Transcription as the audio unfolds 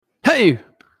Hey,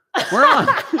 we're on.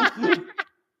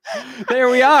 There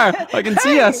we are. I can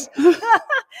see us.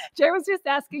 Jared was just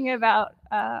asking about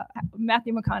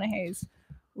Matthew McConaughey's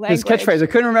language. His catchphrase. I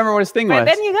couldn't remember what his thing was. But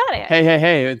then you got it. Hey, hey,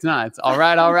 hey. It's not. It's all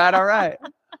right, all right, all right.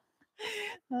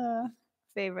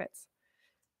 Favorites.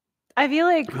 I feel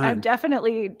like I'm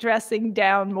definitely dressing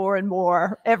down more and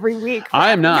more every week.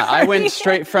 I am not. I went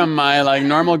straight from my like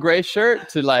normal gray shirt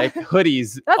to like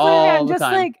hoodies. That's all what I mean. I'm the just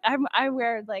time. like I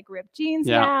wear like ripped jeans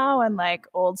now and like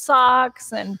old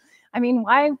socks, and I mean,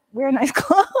 why wear nice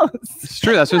clothes? It's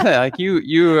true. That's what I say. Like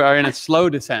you are in a slow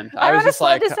descent. I was just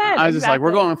like,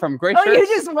 we're going from gray shirts. Oh, you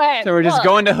just went. So we're just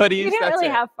going to hoodies. You didn't really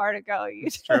have far to go. You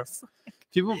just true.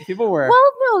 People wear.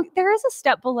 Well, no, there is a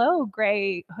step below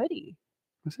gray hoodie.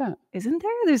 What's that? Isn't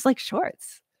there? There's like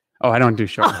shorts. Oh, I don't do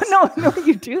shorts. Oh, no,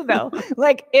 you do though.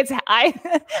 Like I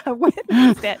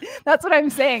witnessed it. That's what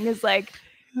I'm saying is like,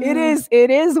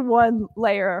 it is one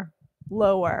layer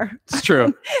lower. It's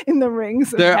true. In the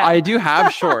rings. I do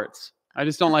have shorts. I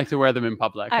just don't like to wear them in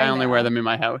public. I only wear them in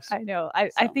my house. I know.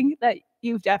 I think that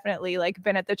you've definitely like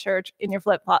been at the church in your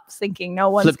flip-flops thinking no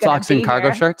one's flip-flops and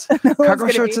cargo shorts. Cargo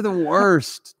shorts are the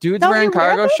worst. Dudes wearing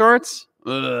cargo shorts.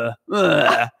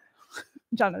 Ugh.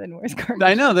 Jonathan wears cargo.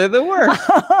 I know, they're the worst.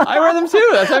 I wear them too.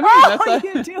 That's what I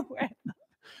mean. You do wear them.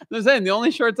 I'm saying the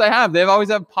only shorts I have, they always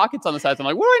have pockets on the sides. I'm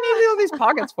like, what do I need all these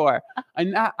pockets for?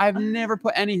 I've never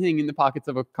put anything in the pockets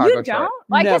of a cargo you don't? short.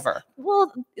 Well, never.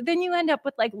 Well, then you end up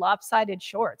with like lopsided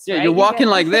shorts. Yeah, right? you're walking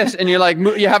like this, and you're like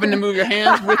you're having to move your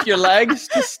hands with your legs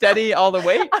to steady all the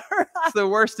weight. Right. It's the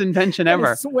worst invention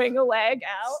ever. Swing a leg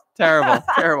out.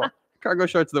 It's terrible. Cargo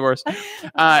shorts are the worst.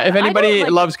 If anybody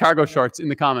loves cargo shorts in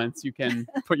the comments, you can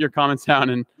put your comments down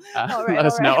and let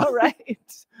us know. All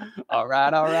right. All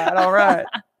right.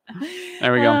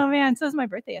 There we go. Oh man, so it was my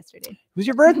birthday yesterday. It was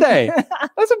your birthday.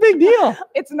 That's a big deal.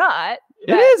 It's not.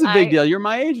 It is a big deal. You're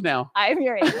my age now. I'm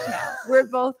your age now. We're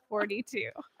both 42.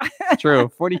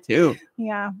 True. 42.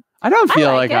 Yeah. I don't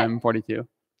feel like I'm 42.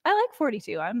 I like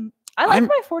 42. I like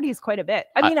my 40s quite a bit.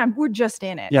 I mean, we're just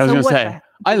in it. Yeah, I was going to say,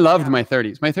 I loved my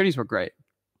 30s. My 30s were great.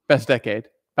 Best decade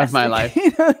of my life.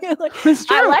 It's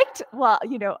true. I liked,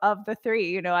 of the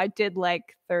three, I did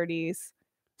like 30s.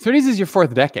 30s is your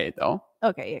fourth decade, though.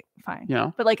 Okay, fine.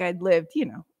 But like I'd lived,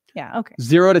 yeah, okay.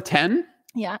 0 to 10.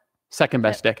 Yeah. Second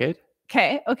best decade.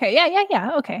 Okay.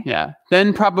 Yeah. Okay. Yeah.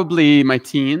 Then probably my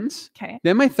teens. Okay.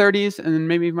 Then my 30s, and then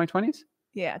maybe my 20s.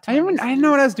 Yeah. 20s. I didn't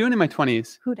know what I was doing in my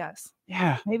 20s. Who does?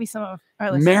 Yeah. Maybe some of our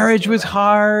listeners. Marriage was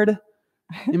hard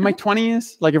in my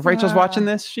 20s. Like if Rachel's watching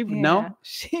this, she would know.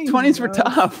 20s were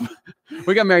tough.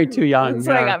 We got married too young.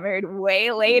 So I got married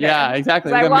way later. Yeah,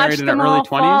 exactly. We got married in our early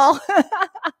 20s.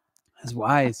 That's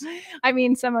wise. I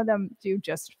mean, some of them do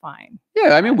just fine.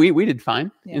 Yeah, I mean, we did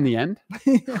fine in the end.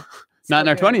 Not in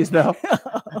our 20s though.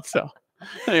 So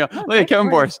there you go. Look at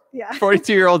Kevin Borst. Yeah.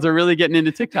 42-year-olds are really getting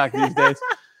into TikTok these days.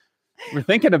 We're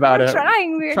thinking about it.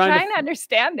 We're trying to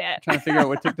understand it. Trying to figure out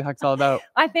what TikTok's all about.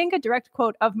 I think a direct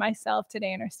quote of myself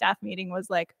today in our staff meeting was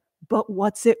like, "But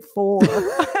what's it for?"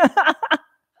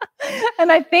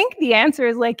 And I think the answer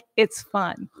is like, it's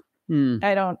fun.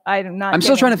 I'm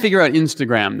still trying to figure out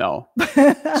Instagram though.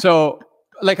 So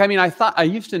like, I mean, I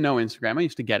used to know Instagram. I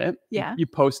used to get it. Yeah. You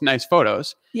post nice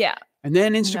photos. Yeah. And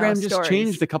then Instagram just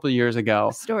changed a couple of years ago.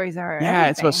 Stories are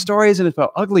It's about stories and it's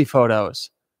about ugly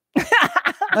photos.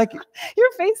 Like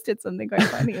your face did something quite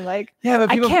funny. Like, yeah, but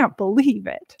people, I can't believe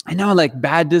it. I know, like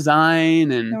bad design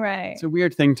and right. It's a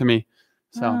weird thing to me.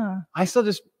 So I still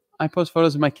I post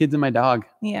photos of my kids and my dog.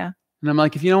 Yeah. And I'm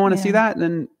like, if you don't want to see that,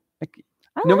 then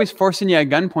nobody's forcing you at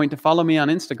gunpoint to follow me on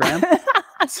Instagram.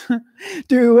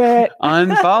 Do it.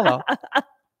 Unfollow.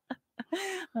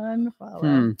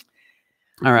 Unfollow.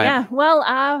 All right. Yeah.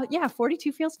 Well,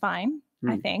 42 feels fine.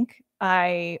 I think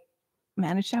I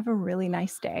managed to have a really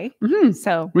nice day. Mm-hmm.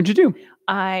 So what'd you do?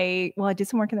 I did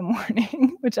some work in the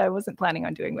morning, which I wasn't planning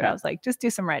on doing, but I was like, just do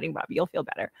some writing, Bobby. You'll feel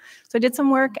better. So I did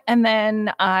some work, and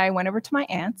then I went over to my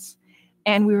aunt's,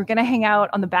 and we were going to hang out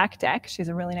on the back deck. She has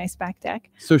a really nice back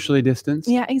deck. Socially distanced.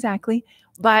 Yeah, exactly.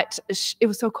 But it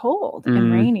was so cold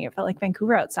and rainy. It felt like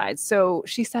Vancouver outside. So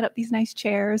she set up these nice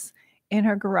chairs in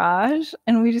her garage,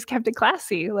 and we just kept it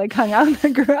classy, like hung out in the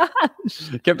garage.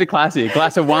 Kept it classy. A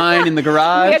glass of wine in the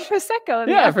garage. We had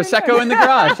Prosecco. Prosecco in the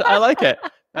garage. I like it.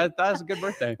 That was a good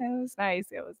birthday. It was nice.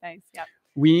 Yeah.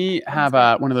 We have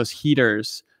one of those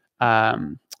heaters,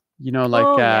 natural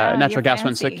gas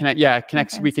ones. So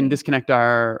connects. We can disconnect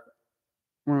our.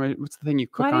 What's the thing you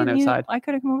cook on outside? I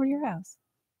could have come over to your house.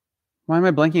 Why am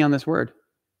I blanking on this word?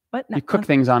 What? You cook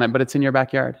things on it, but it's in your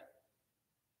backyard.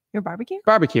 Your barbecue?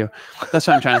 Barbecue. That's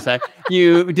what I'm trying to say.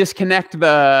 You disconnect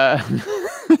the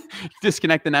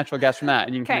disconnect the natural gas from that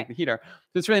and you can connect the heater.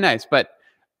 So it's really nice. But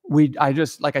I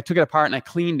took it apart and I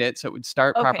cleaned it so it would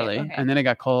start properly. And then it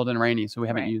got cold and rainy. So we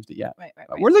haven't used it yet.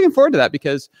 But we're looking forward to that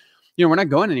because, we're not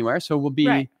going anywhere. So we'll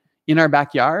be in our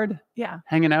backyard,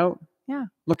 hanging out,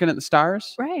 looking at the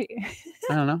stars. Right.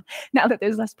 I don't know. Now that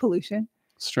there's less pollution.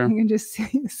 It's true. You can just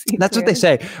see That's what they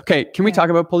say. Okay, can we talk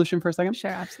about pollution for a second?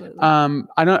 Sure, absolutely.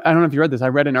 I don't know if you read this. I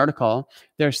read an article.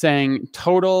 They're saying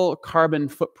total carbon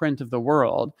footprint of the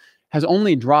world has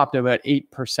only dropped about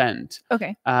 8%.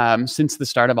 Okay. Since the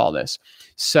start of all this.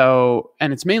 So,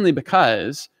 and it's mainly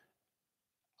because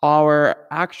our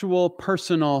actual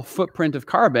personal footprint of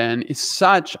carbon is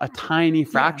such a tiny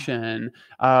fraction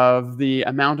of the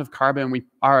amount of carbon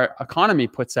our economy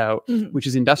puts out, which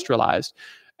is industrialized.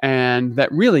 And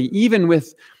that really, even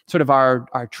with sort of our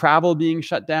travel being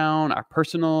shut down, our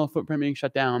personal footprint being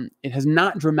shut down, it has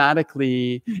not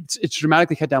dramatically, it's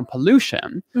dramatically cut down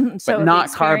pollution, but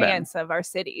not the carbon. Experience of our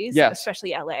cities,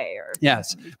 especially LA.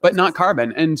 But not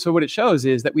carbon. And so what it shows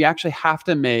is that we actually have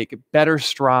to make better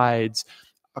strides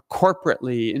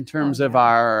corporately in terms of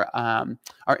our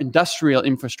industrial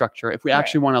infrastructure if we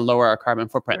actually want to lower our carbon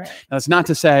footprint. Now, that's not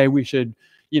to say we should,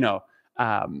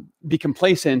 be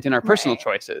complacent in our personal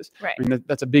choices. I mean,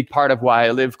 that's a big part of why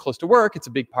I live close to work. It's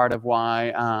a big part of why,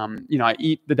 I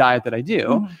eat the diet that I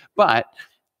do. But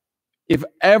if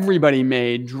everybody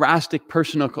made drastic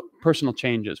personal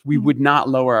changes, we would not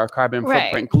lower our carbon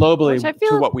footprint globally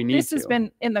to what we need to. This has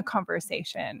been in the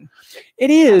conversation.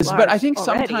 It is, but I think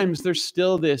sometimes there's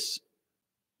still this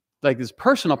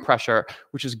personal pressure,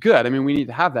 which is good. I mean, we need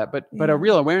to have that, but a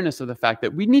real awareness of the fact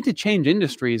that we need to change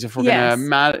industries if we're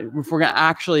gonna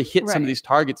actually hit some of these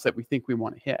targets that we think we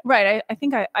want to hit. Right. I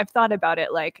think I've thought about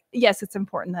it like, yes, it's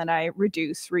important that I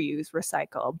reduce, reuse,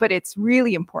 recycle, but it's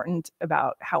really important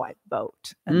about how I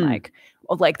vote and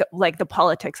like the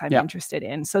politics I'm interested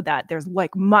in, so that there's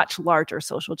like much larger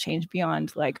social change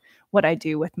beyond like what I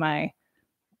do with my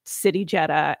city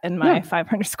Jetta and my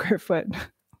 500 square foot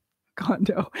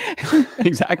condo.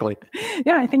 Exactly.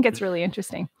 Yeah, I think it's really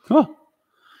interesting. Cool.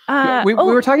 We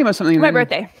were talking about something. My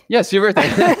birthday. Yes, your birthday.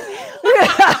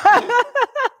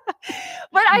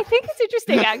 But I think it's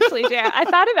interesting, actually, Jan. I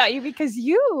thought about you because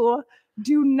you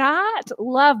do not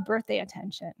love birthday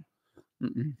attention.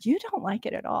 You don't like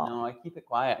it at all. No, I keep it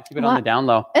quiet. I keep it on the down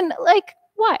low. And like,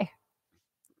 why?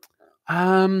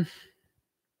 I don't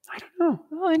know.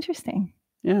 Oh, interesting.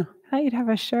 Yeah. I thought you'd have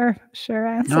a sure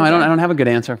answer. No, I don't have a good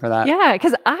answer for that. Yeah,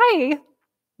 because I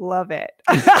love it.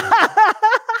 But like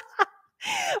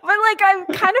I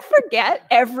kind of forget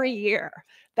every year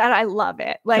that I love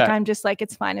it. Like I'm just like,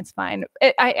 it's fine.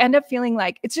 I end up feeling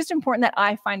like it's just important that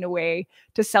I find a way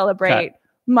to celebrate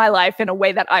my life in a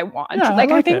way that I want. Yeah,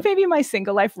 I think maybe my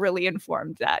single life really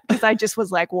informed that, because I just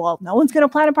was like, well, no one's going to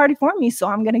plan a party for me, so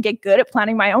I'm going to get good at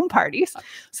planning my own parties.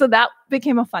 So that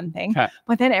became a fun thing.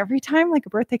 But then every time like a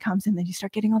birthday comes in, then you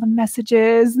start getting all the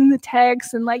messages and the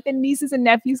texts and like the nieces and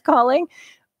nephews calling.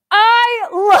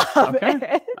 I love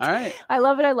it. All right. I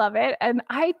love it. And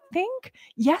I think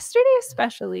yesterday,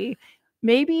 especially,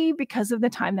 maybe because of the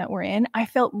time that we're in, I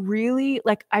felt really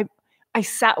like I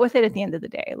sat with it at the end of the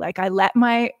day. Like I let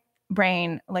my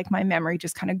brain, like my memory,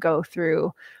 just kind of go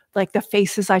through like the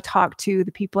faces I talked to,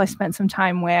 the people I spent some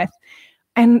time with.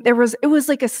 And it was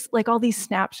like all these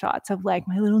snapshots of like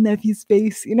my little nephew's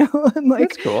face, and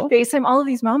like FaceTime, all of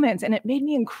these moments. And it made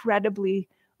me incredibly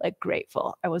like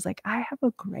grateful. I was like, I have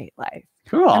a great life.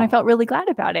 Cool. And I felt really glad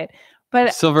about it.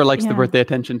 But Silver likes the birthday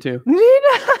attention too.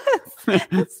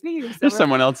 That's me. There's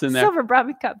someone else in there. Silver brought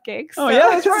me cupcakes. Oh yeah,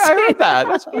 that's right. I heard that.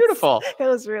 That's beautiful. It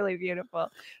was really beautiful.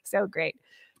 So great.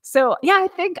 So yeah, I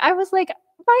think I was like,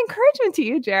 my encouragement to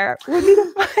you, Jared, would be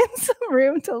to find some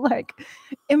room to like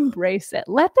embrace it.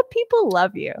 Let the people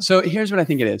love you. So here's what I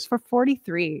think it is. For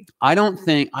 43. I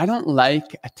don't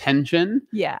like attention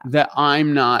that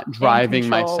I'm not driving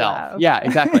myself. Of. Yeah,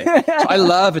 exactly. So I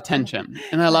love attention,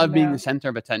 and I love being the center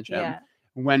of attention. Yeah.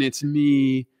 When it's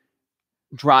me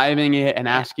driving it and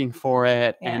asking for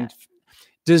it and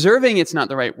deserving, it's not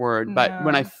the right word, but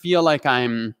when I feel like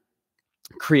I'm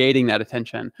creating that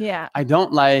attention. Yeah. I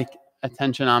don't like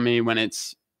attention on me when it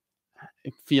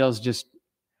feels just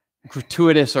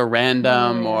gratuitous or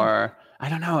random or I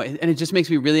don't know. And it just makes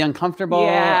me really uncomfortable.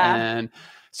 Yeah. And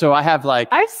so I have like,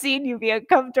 I've seen you be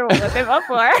uncomfortable with it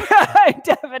before. I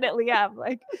definitely have.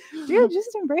 Like, dude,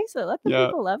 just embrace it. Let the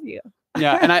people love you.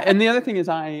 Yeah. And the other thing is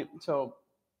I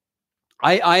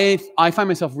find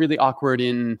myself really awkward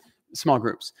in small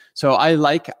groups. So I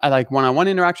like one-on-one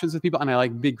interactions with people, and I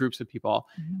like big groups of people.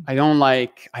 Mhm. I don't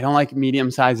like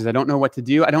medium sizes. I don't know what to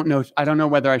do. I don't know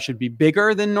whether I should be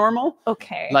bigger than normal,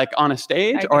 Okay. like on a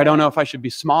stage, or I don't know if I should be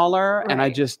smaller. Right. And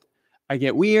I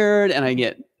get weird,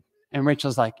 and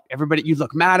Rachel's like, everybody, you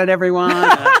look mad at everyone.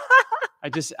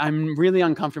 I'm really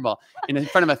uncomfortable. In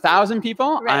front of 1,000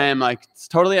 people, Right. I am like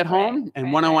totally at home. Right. And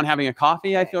Right. one-on-one having a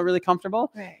coffee, I feel really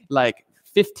comfortable. Right. Like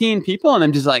 15 people, and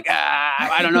I'm just like,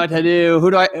 I don't know what to do.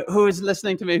 Who is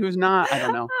listening to me? Who's not? I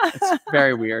don't know. It's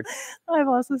very weird. I've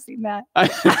also seen that.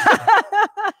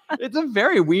 It's a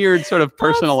very weird sort of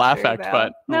personal affect,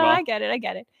 but no, I get it.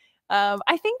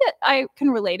 I think that I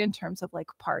can relate in terms of like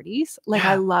parties. Like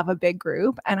I love a big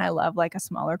group and I love like a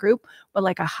smaller group, but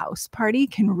like a house party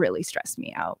can really stress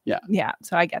me out. Yeah. Yeah.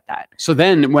 So I get that. So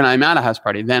then when I'm at a house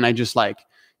party, then I just like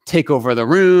take over the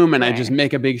room and I just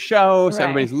make a big show. So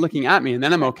everybody's looking at me, and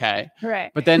then I'm okay.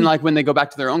 Right. But then like when they go back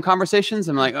to their own conversations,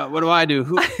 I'm like, oh, what do I do?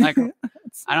 Like,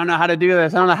 I don't know how to do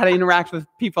this. I don't know how to interact with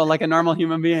people like a normal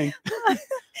human being.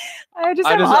 I'm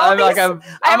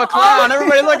a clown.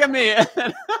 Everybody look at me.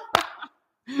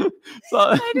 So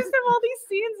I just have all these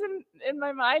scenes in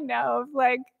my mind now of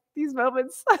like these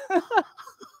moments.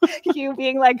 You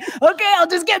being like, okay, I'll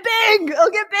just get big.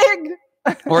 I'll get big.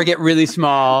 Or get really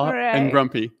small and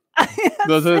grumpy.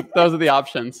 Those are the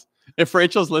options. If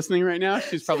Rachel's listening right now,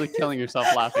 she's probably killing herself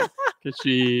laughing because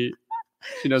she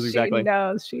knows exactly.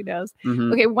 She knows.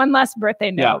 Mm-hmm. Okay, one last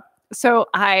birthday note. Yeah. So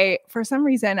for some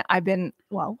reason, I've been,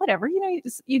 whatever,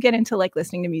 you get into like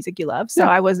listening to music you love. So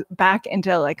I was back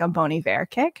into like a Bon Iver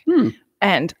kick,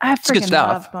 and I freaking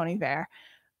love Bon Iver,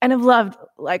 and have loved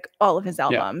like all of his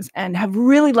albums, and have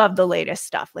really loved the latest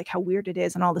stuff, like How Weird It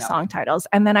Is and all the song titles.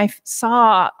 And then I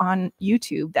saw on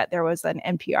YouTube that there was an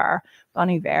NPR Bon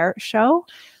Iver show.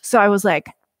 So I was like,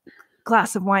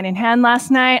 glass of wine in hand last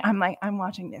night. I'm like, I'm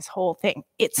watching this whole thing.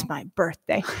 It's my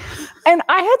birthday. And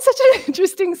I had such an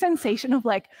interesting sensation of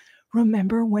like,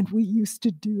 remember when we used to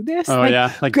do this? Oh,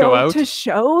 like go out to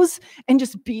shows and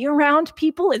just be around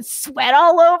people and sweat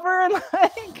all over and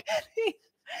like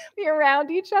be around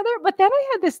each other. But then I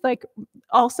had this like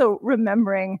also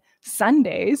remembering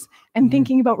Sundays and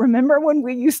thinking about, remember when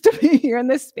we used to be here in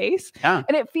this space? Yeah.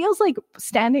 And it feels like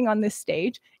standing on this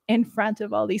stage in front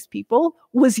of all these people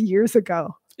was years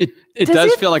ago. It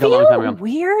does feel like a long time ago.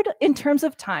 Weird in terms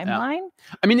of timeline.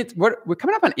 Yeah. I mean, we're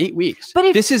coming up on 8 weeks.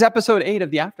 But this is episode 8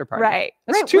 of the after party. Right.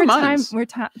 That's 2 months. We're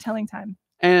telling time.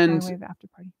 And after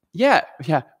party. Yeah.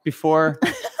 Before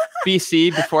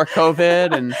BC, before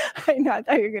COVID, and I know. I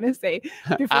thought you were gonna say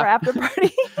before after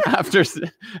party. after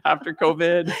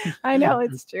COVID. I know,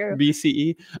 it's true.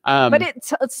 BCE. But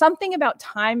it's something about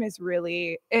time is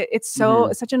really it's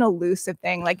such an elusive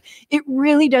thing. Like it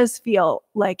really does feel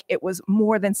like it was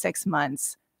more than 6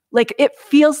 months. Like it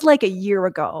feels like a year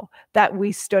ago that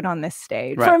we stood on this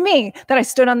stage. Right. For me, that I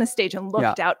stood on the stage and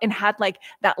looked out and had like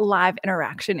that live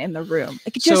interaction in the room.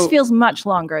 Like it just feels much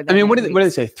longer than what do they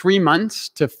say? 3 months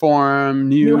to form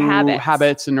new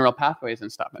habits and neural pathways and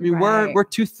stuff. I mean, we're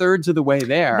 2/3 of the way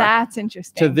there. That's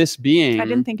interesting. To this being, I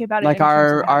didn't think about it like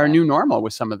our new normal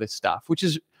with some of this stuff, which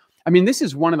is, I mean, this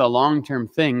is one of the long-term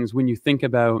things when you think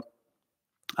about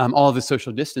all the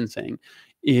social distancing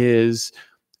is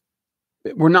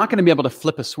we're not going to be able to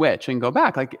flip a switch and go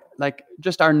back. Like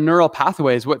just our neural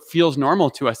pathways, what feels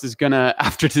normal to us is going to,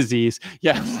 after disease.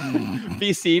 Yes.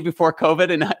 BC, before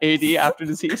COVID, and AD, after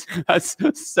disease. That's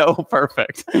so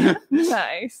perfect.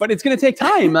 Nice. But it's going to take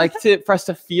time for us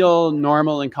to feel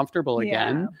normal and comfortable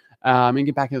again. And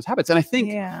get back to those habits. And I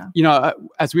think,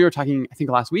 as we were talking, I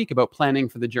think last week about planning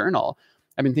for the journal,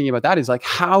 I've been thinking about that is like,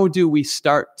 how do we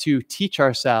start to teach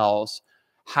ourselves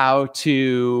how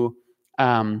to,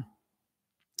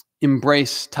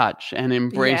 embrace touch and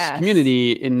embrace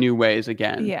community in new ways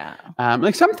again. Yeah.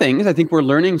 Like some things, I think we're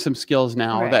learning some skills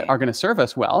now that are going to serve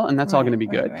us well, and that's all going to be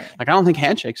good. Right. Like I don't think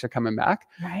handshakes are coming back.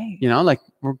 Right. Like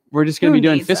we're just going to be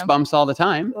doing fist bumps all the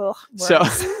time. Ugh, so,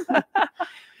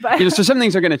 but, so some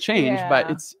things are going to change,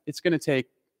 but it's going to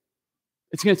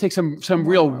take some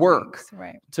real work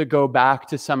to go back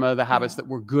to some of the habits that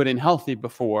were good and healthy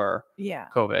before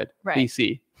COVID,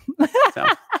 BC. So.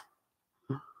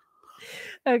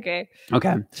 Okay.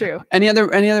 True. Any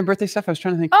other birthday stuff? I was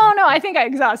trying to think. Oh no, I think I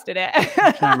exhausted it.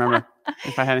 I'm trying to remember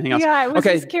if I had anything else. Yeah, I was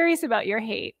just curious about your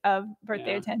hate of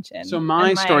birthday attention. So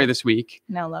my story this week.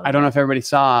 I don't know if everybody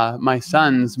saw my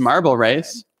son's marble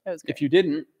race. If you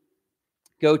didn't,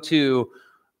 go to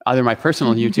either my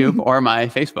personal YouTube or my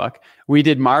Facebook. We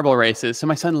did marble races. So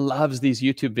my son loves these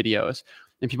YouTube videos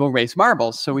and people race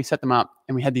marbles. So we set them up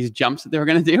and we had these jumps that they were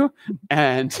going to do.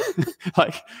 And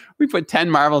like we put 10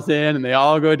 marbles in and they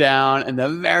all go down. And the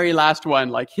very last one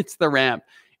like hits the ramp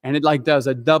and it like does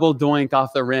a double doink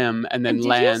off the rim and then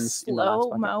lands. Did you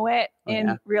slow-mo it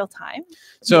in real time?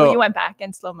 So you went back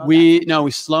and slow-mo. We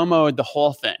slow-moed the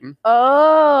whole thing.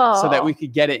 Oh. So that we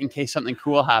could get it in case something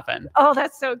cool happened. Oh,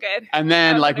 that's so good. And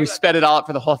then like we sped it all up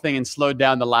for the whole thing and slowed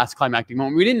down the last climactic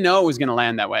moment. We didn't know it was going to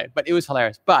land that way, but it was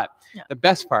hilarious. But the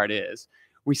best part is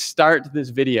we start this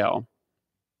video.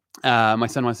 My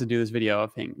son wants to do this video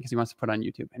thing because he wants to put it on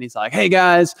YouTube. And he's like, hey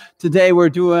guys, today we're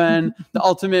doing the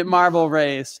ultimate marble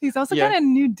race. He's also got a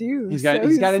new dude. He's got a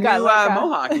new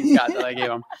mohawk he's got that I gave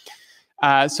him.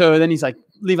 So then he's like,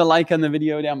 leave a like on the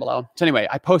video down below. So anyway,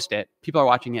 I post it. People are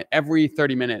watching it every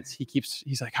 30 minutes.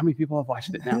 He's like, how many people have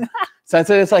watched it now? So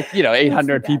it's like,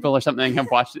 800 people or something have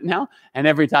watched it now. And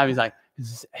every time he's like,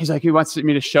 he wants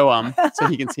me to show him so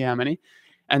he can see how many.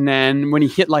 And then when he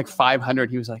hit like 500,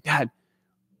 he was like, Dad,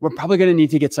 we're probably going to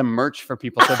need to get some merch for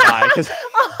people to buy. Because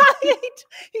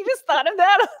he just thought of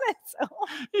that on its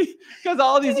own. Because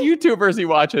all these YouTubers he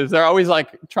watches, they're always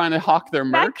like trying to hawk their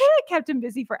merch. That could have kept him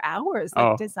busy for hours,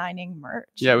 like designing merch.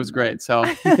 Yeah, it was great. So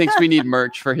he thinks we need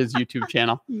merch for his YouTube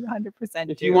channel. You 100%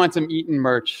 do. If you want some eating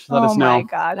merch, let us know. Oh my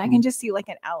God. I can just see like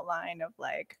an outline of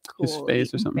like cool his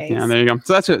face or something. Face. Yeah, there you go.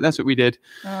 So that's what we did.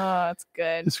 Oh, that's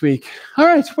good. This week. All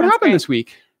right. What happened this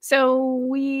week? So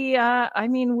we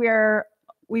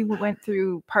went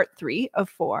through part 3 of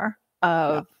 4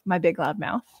 of My Big Loud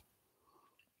Mouth.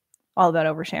 All about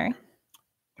oversharing.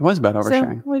 It was about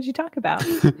oversharing. So what did you talk about?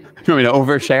 You want me to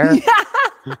overshare?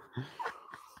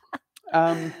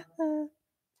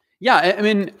 Yeah, I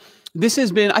mean,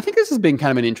 I think this has been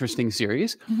kind of an interesting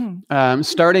series. Mm-hmm.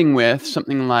 Starting with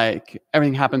something like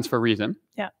Everything Happens for a Reason.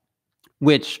 Yeah.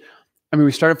 Which, I mean,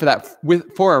 we started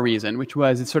for a reason, which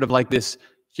was it's sort of like this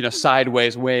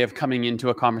sideways way of coming into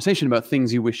a conversation about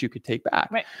things you wish you could take back.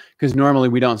 Right. Because normally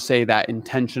we don't say that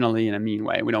intentionally in a mean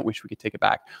way. We don't wish we could take it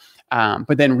back.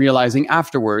 But then realizing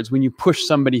afterwards, when you push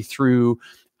somebody through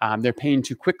their pain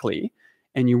too quickly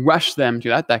and you rush them to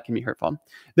that can be hurtful.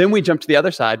 Then we jump to the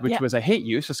other side, which was I hate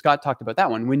you. So Scott talked about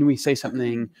that one. When we say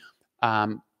something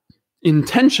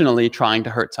intentionally trying to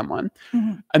hurt someone,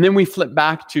 and then we flip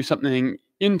back to something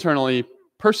internally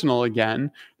personal again,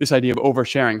 this idea of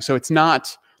oversharing. So it's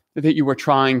not that you were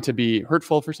trying to be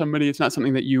hurtful for somebody. It's not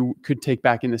something that you could take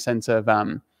back in the sense of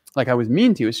like I was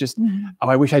mean to you. It's just,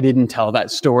 I wish I didn't tell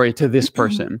that story to this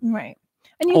person. Right.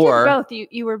 And you did both.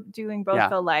 You were doing both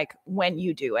the like when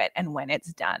you do it and when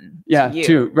it's done. Yeah, to you.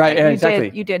 Too. Right. Like,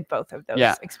 Exactly. You did both of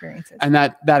those experiences. And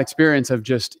that experience of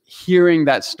just hearing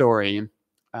that story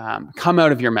come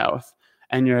out of your mouth.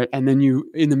 And then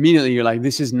immediately you're like,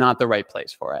 this is not the right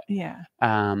place for it. Yeah.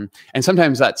 And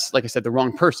sometimes that's, like I said, the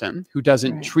wrong person who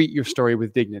doesn't treat your story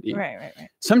with dignity. Right.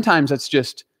 Sometimes it's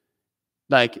just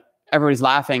like everybody's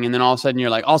laughing, and then all of a sudden you're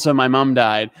like, also my mom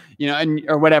died,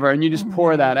 or whatever, and you just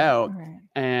pour that out,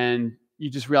 and you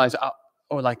just realize,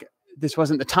 like this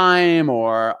wasn't the time,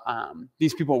 or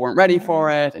these people weren't ready for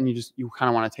it, and you kind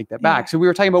of want to take that back. So we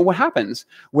were talking about what happens.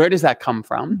 Where does that come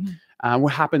from?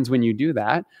 What happens when you do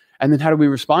that? And then how do we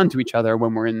respond to each other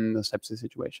when we're in those types of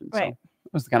situations? Right. So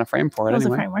that was the kind of frame for it. That was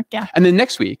anyway. the framework, yeah. And then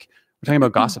next week, we're talking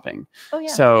about gossiping. Oh,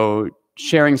 yeah. So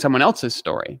sharing someone else's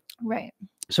story. Right.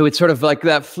 So it's sort of like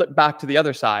that flip back to the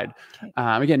other side. Okay.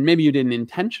 Again, maybe you didn't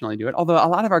intentionally do it, although a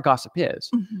lot of our gossip is.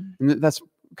 And that's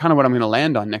kind of what I'm going to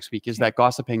land on next week is that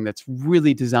gossiping that's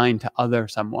really designed to other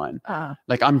someone.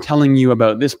 Like I'm telling you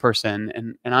about this person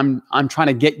and I'm trying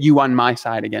to get you on my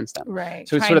side against them. Right.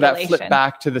 So it's sort of that flip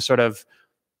back to the sort of,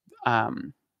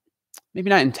 maybe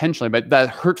not intentionally, but that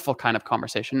hurtful kind of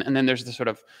conversation. And then there's the sort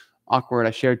of awkward,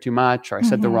 I shared too much or I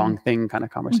said the wrong thing kind of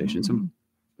conversation. So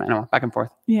I don't know, back and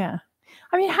forth. Yeah.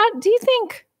 I mean, how do you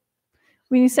think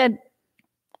when you said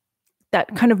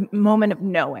that kind of moment of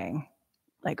knowing,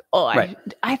 like,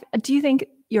 do you think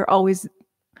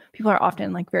people are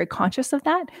often like very conscious of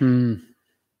that?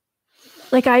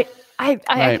 Like I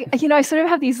sort of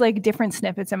have these like different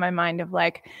snippets in my mind of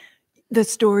like, the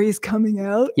story's coming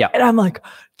out. Yeah. And I'm like,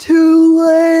 too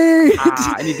late.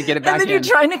 I need to get it back in. And then you're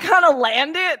trying to kind of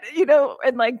land it,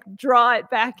 and like draw it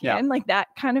back in, like that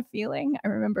kind of feeling. I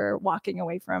remember walking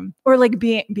away from, or like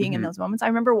being in those moments. I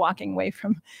remember walking away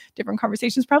from different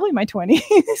conversations, probably in my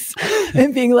 20s,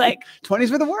 and being like,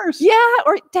 20s were the worst. Yeah,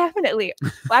 or definitely.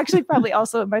 Well, actually, probably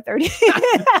also in my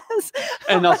 30s.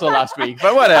 And also last week,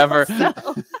 but whatever.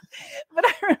 But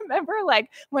I remember like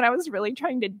when I was really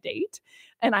trying to date,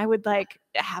 and I would like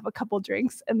have a couple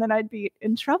drinks, and then I'd be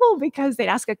in trouble because they'd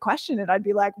ask a question and I'd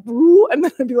be like, "Ooh," and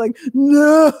then I'd be like,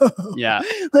 "No, yeah,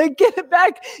 like get it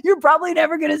back. You're probably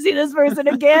never gonna see this person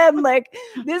again." Like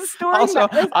this story. Also,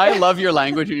 I love your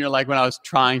language, and you're like, when I was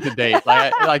trying to date,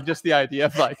 like just the idea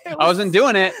of like, I wasn't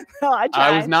doing it. No,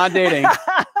 I was not dating.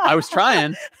 I was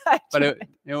trying, but it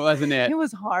wasn't it. It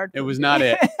was hard. It was not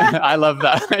it. I love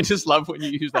that. I just love when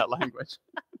you use that language.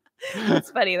 That's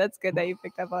funny. That's good that you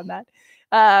picked up on that.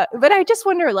 But I just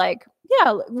wonder, like,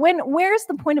 where's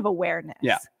the point of awareness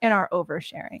in our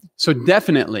oversharing? So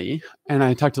definitely, and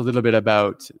I talked a little bit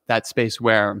about that space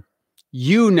where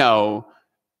you know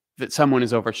that someone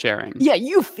is oversharing. Yeah,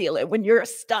 you feel it when you're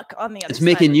stuck on the other side. It's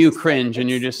making you cringe, and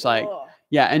you're just like,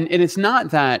 yeah, and it's not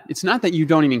that you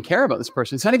don't even care about this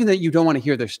person. It's not even that you don't want to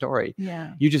hear their story.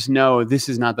 Yeah. You just know this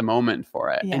is not the moment for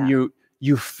it. Yeah. And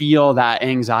you feel that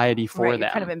anxiety for them. You're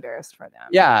kind of embarrassed for them.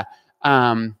 Yeah.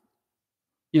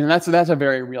 That's a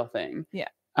very real thing. Yeah.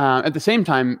 At the same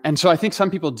time, and so I think some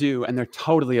people do, and they're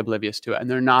totally oblivious to it, and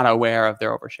they're not aware of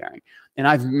their oversharing. And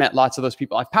I've met lots of those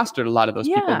people. I've pastored a lot of those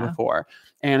people before.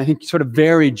 And I think sort of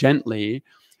very gently,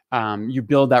 you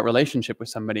build that relationship with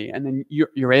somebody, and then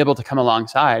you're able to come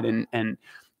alongside and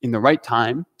in the right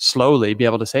time, slowly be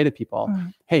able to say to people,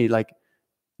 hey, like,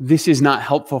 this is not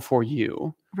helpful for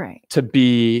you to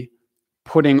be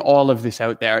putting all of this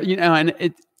out there, and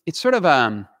it's sort of,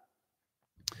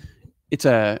 it's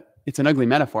an ugly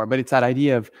metaphor, but it's that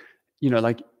idea of,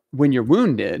 like when you're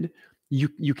wounded,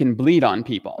 you can bleed on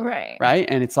people. Right.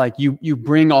 And it's like, you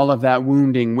bring all of that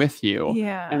wounding with you.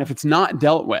 Yeah. And if it's not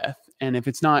dealt with, and if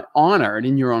it's not honored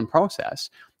in your own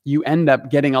process, you end up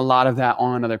getting a lot of that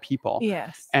on other people.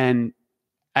 Yes. And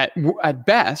at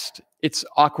best, it's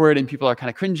awkward and people are kind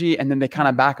of cringy, and then they kind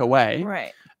of back away.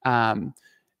 Right.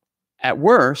 At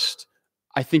worst,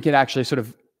 I think it actually sort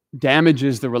of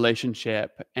damages the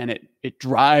relationship, and it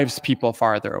drives people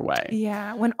farther away.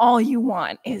 Yeah. When all you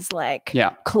want is like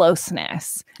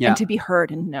closeness and to be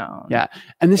heard and known. Yeah.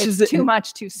 And this is too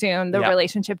much too soon. The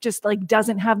relationship just like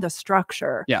doesn't have the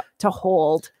structure to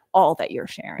hold all that you're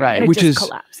sharing. Right. And Which just is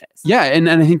collapses. Yeah. And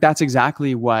I think that's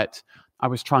exactly what I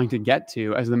was trying to get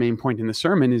to as the main point in the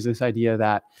sermon, is this idea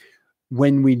that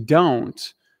when we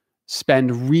don't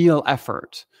spend real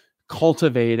effort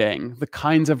cultivating the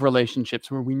kinds of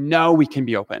relationships where we know we can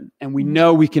be open and we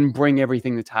know we can bring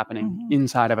everything that's happening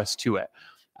inside of us to it,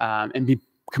 and be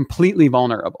completely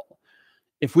vulnerable.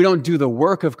 If we don't do the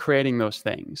work of creating those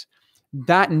things,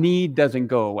 that need doesn't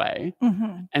go away.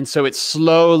 And so it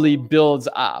slowly builds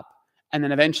up. And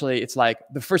then eventually it's like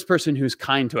the first person who's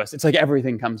kind to us, it's like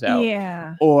everything comes out.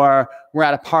 Yeah. Or we're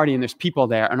at a party and there's people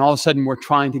there, and all of a sudden we're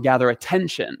trying to gather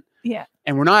attention. Yeah.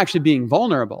 And we're not actually being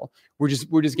vulnerable. We're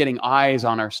just getting eyes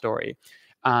on our story.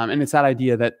 And it's that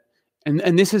idea that,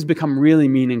 and this has become really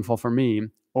meaningful for me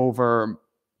over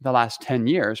the last 10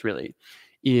 years, really,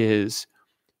 is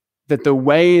that the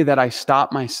way that I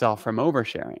stop myself from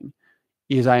oversharing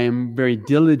is I am very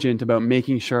diligent about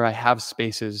making sure I have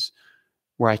spaces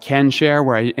where I can share,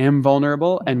 where I am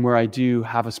vulnerable, and where I do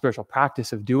have a spiritual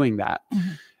practice of doing that.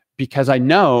 Because I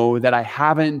know that I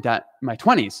haven't done my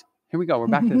 20s. Here we go. We're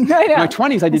back to this. In my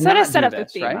 20s, I did not set do up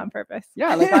this, the theme right? on purpose.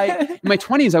 Yeah, like in my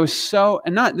 20s, I was so,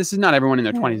 and this is not everyone in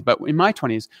their 20s, but in my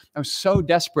 20s, I was so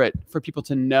desperate for people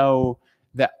to know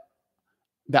that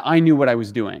I knew what I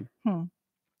was doing,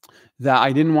 that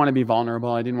I didn't want to be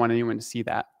vulnerable. I didn't want anyone to see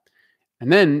that. And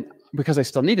then, because I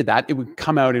still needed that, it would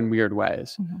come out in weird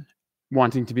ways.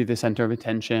 Wanting to be the center of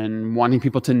attention, wanting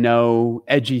people to know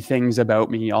edgy things about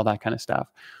me, all that kind of stuff.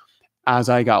 As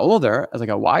I got older, as I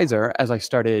got wiser, as I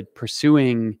started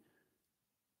pursuing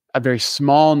a very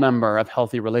small number of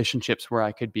healthy relationships where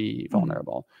I could be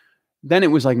vulnerable, then it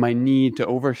was like my need to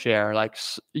overshare, like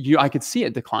I could see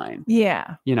it decline.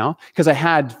 Yeah. Because I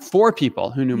had 4 people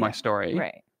who knew my story.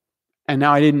 Right. And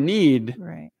now I didn't need,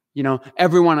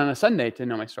 everyone on a Sunday to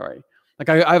know my story. Like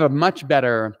I have a much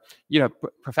better,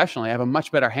 professionally, I have a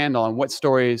much better handle on what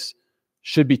stories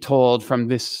should be told from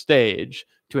this stage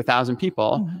to 1,000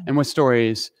 people, and what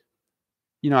stories,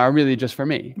 are really just for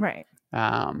me. Right.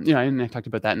 And I talked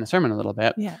about that in the sermon a little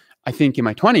bit. Yeah. I think in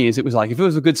my 20s, it was like, if it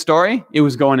was a good story, it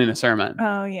was going in a sermon.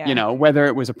 Oh yeah. Whether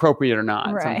it was appropriate or not,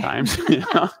 sometimes.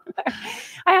 I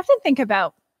have to think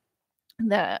about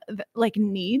the like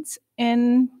needs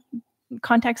in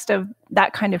context of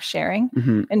that kind of sharing,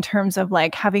 in terms of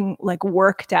like having like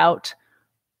worked out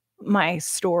my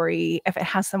story, if it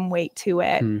has some weight to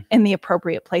it, in the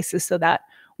appropriate places, so that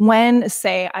when,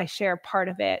 say, I share part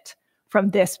of it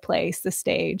from this place, the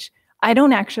stage, I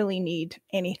don't actually need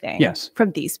anything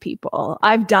from these people.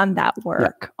 I've done that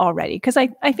work already, because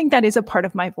I think that is a part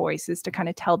of my voice, is to kind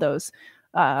of tell those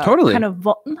Totally. kind of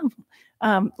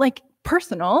like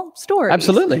personal stories.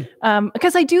 Absolutely.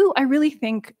 Because I really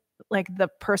think like the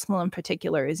personal in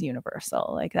particular is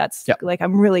universal. Like that's like,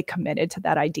 I'm really committed to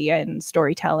that idea in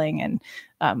storytelling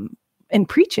and in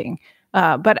preaching.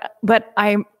 But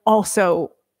I'm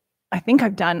also, I think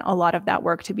I've done a lot of that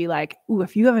work to be like, ooh,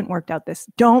 if you haven't worked out this,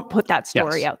 don't put that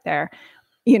story out there,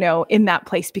 you know, in that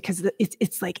place, because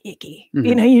it's like icky.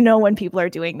 You know, when people are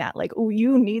doing that, like, oh,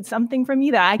 you need something from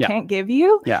me that I can't give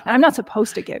you. And I'm not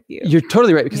supposed to give you. You're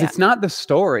totally right, because it's not the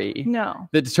story that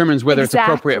determines whether it's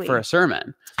appropriate for a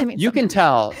sermon. I mean, you can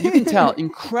tell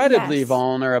incredibly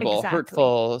vulnerable,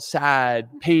 hurtful, sad,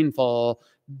 painful,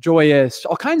 joyous,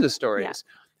 all kinds of stories.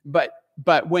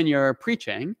 But when you're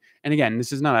preaching, and again,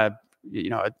 this is not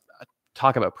a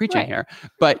talk about preaching here,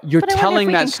 but you're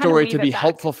telling that story to be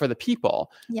helpful for the people,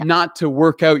 not to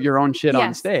work out your own shit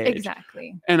on stage.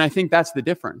 Exactly. And I think that's the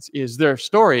difference, is there are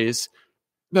stories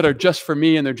that are just for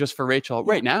me and they're just for Rachel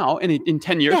right now. And in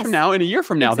 10 years from now, in a year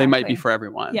from now, they might be for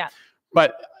everyone.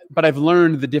 But I've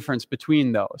learned the difference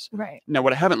between those. Right. Now,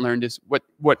 what I haven't learned is what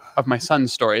of my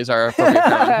son's stories are appropriate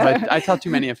for him. I tell too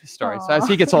many of his stories. So as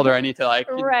he gets older, I need to like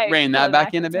rein that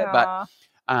back in a bit. But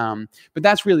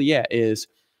that's really it, is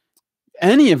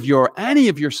any of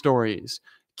your stories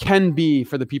can be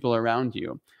for the people around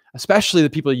you, especially the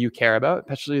people you care about,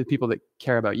 especially the people that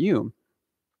care about you.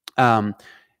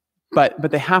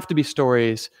 But they have to be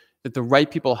stories that the right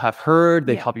people have heard,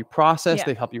 they help you process,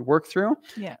 they help you work through.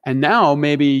 And now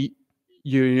maybe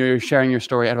you're sharing your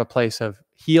story out of a place of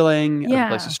healing, out of a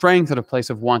place of strength, out of a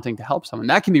place of wanting to help someone.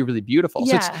 That can be really beautiful.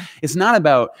 So it's not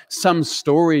about some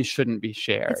stories shouldn't be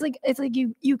shared. It's like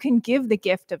you can give the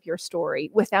gift of your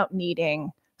story without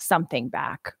needing something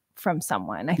back from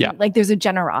someone. I think like there's a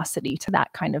generosity to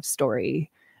that kind of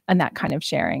story and that kind of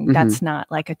sharing that's not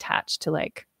like attached to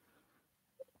like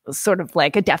sort of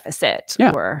like a deficit.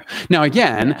 Or now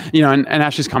again, you know, and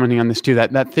Ashley's commenting on this too,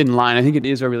 that thin line. I think it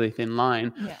is a really thin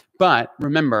line. But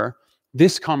remember,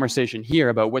 this conversation here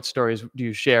about what stories do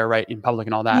you share right in public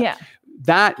and all that,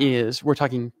 that is, we're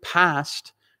talking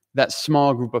past that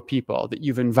small group of people that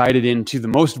you've invited into the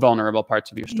most vulnerable parts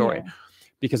of your story.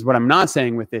 Because what I'm not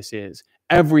saying with this is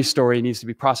every story needs to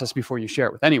be processed before you share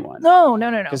it with anyone. No.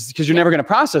 Because you're never going to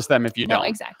process them if you don't.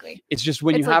 Exactly. It's just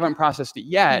when you haven't processed it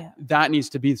yet, that needs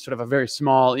to be sort of a very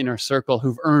small inner circle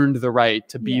who've earned the right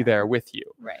to be there with you.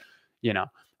 Right. You know,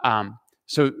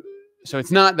 so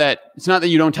it's not that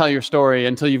you don't tell your story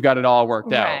until you've got it all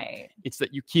worked out. It's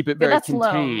that you keep it very contained.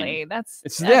 Lonely. That's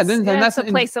a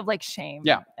place of like shame.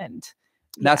 And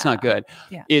that's not good.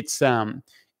 It's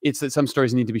that some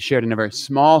stories need to be shared in a very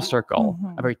small circle,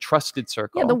 a very trusted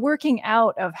circle. The working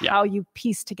out of how you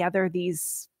piece together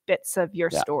these bits of your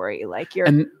story, like your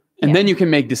and then you can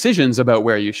make decisions about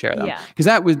where you share them. Because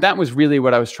that was really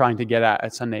what I was trying to get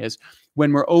at Sunday, is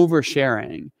when we're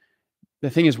oversharing, the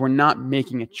thing is we're not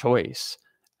making a choice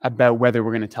about whether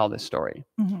we're going to tell this story.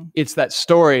 It's that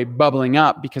story bubbling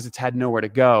up because it's had nowhere to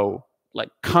go, like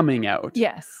coming out.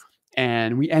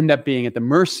 And we end up being at the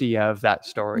mercy of that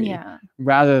story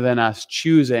rather than us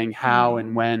choosing how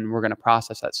and when we're going to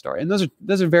process that story. And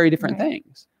those are very different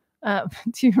things.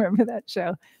 Do you remember that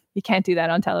show? You Can't Do That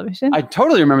on Television. I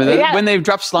totally remember that when they've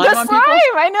dropped slime on people.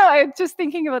 I know. I was just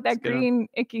thinking about that green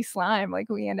icky slime. Like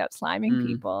we end up sliming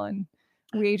people, and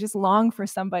we just long for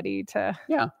somebody to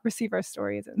receive our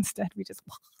stories. Instead, we just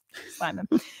slime them.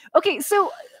 Okay, so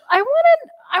I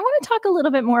want to talk a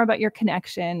little bit more about your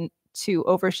connection to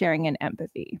oversharing and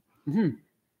empathy.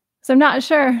 So I'm not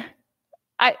sure.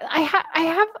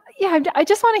 I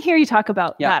just want to hear you talk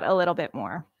about that a little bit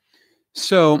more.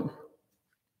 So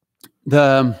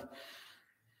what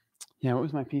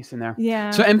was my piece in there?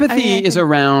 So empathy is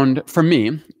around, for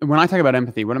me, when I talk about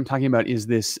empathy, what I'm talking about is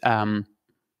this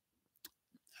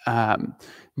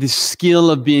this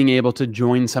skill of being able to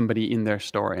join somebody in their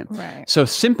story. So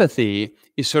sympathy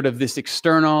is sort of this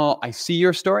external, I see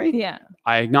your story.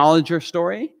 I acknowledge your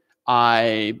story.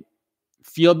 I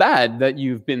feel bad that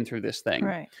you've been through this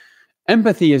thing.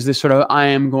 Empathy is this sort of, I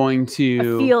am going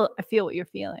to I feel what you're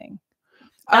feeling.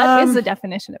 That is the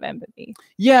definition of empathy.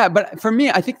 Yeah, but for me,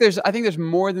 I think there's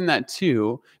more than that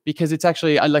too, because it's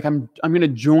actually I'm going to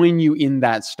join you in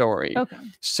that story.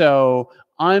 So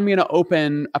I'm going to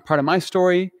open a part of my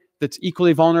story that's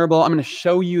equally vulnerable. I'm going to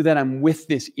show you that I'm with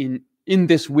this in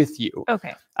this with you.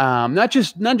 Not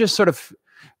just sort of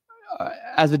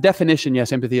as a definition,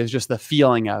 yes, empathy is just the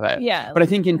feeling of it. But I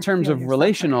think in terms of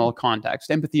relational context,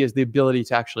 empathy is the ability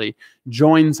to actually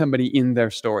join somebody in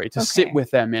their story, to sit with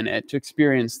them in it, to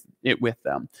experience it with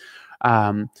them.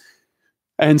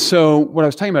 And so what I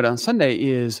was talking about on Sunday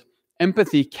is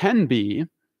empathy can be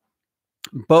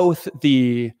both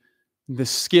the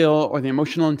skill or the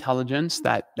emotional intelligence,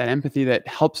 that empathy that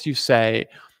helps you say,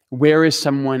 where is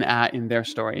someone at in their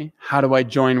story? How do I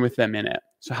join with them in it?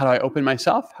 So how do I open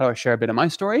myself? How do I share a bit of my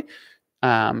story?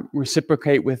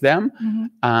 Reciprocate with them,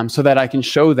 so that I can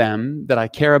show them that I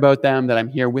care about them, that I'm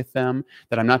here with them,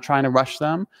 that I'm not trying to rush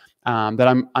them,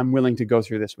 that I'm willing to go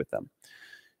through this with them.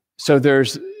 So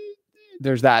there's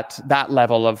that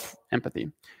level of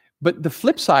empathy. But the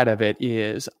flip side of it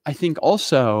is, I think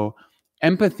also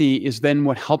empathy is then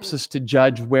what helps us to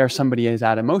judge where somebody is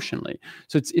at emotionally.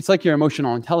 So it's like your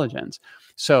emotional intelligence.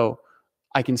 So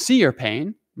I can see your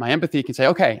pain. My empathy can say,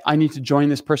 okay, I need to join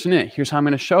this person in it. Here's how I'm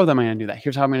going to show them I'm going to do that.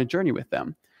 Here's how I'm going to journey with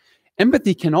them.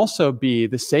 Empathy can also be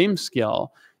the same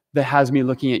skill that has me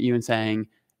looking at you and saying,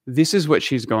 this is what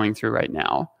she's going through right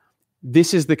now.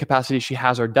 This is the capacity she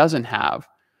has or doesn't have.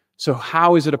 So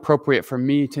how is it appropriate for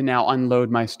me to now unload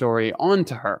my story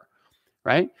onto her,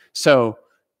 right? So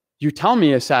you tell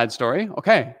me a sad story.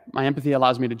 Okay, my empathy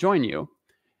allows me to join you.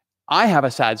 I have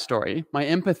a sad story. My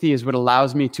empathy is what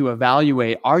allows me to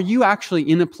evaluate, are you actually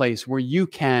in a place where you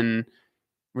can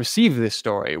receive this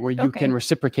story, where you can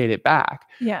reciprocate it back?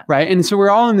 Yeah. Right. And so we're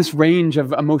all in this range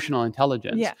of emotional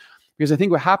intelligence. Yeah. Because I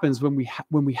think what happens when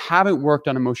we haven't worked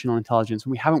on emotional intelligence,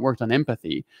 when we haven't worked on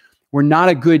empathy, we're not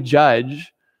a good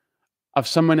judge of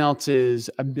someone else's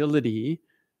ability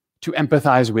to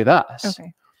empathize with us.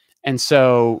 Okay. And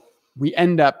so we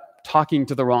end up talking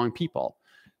to the wrong people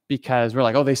because we're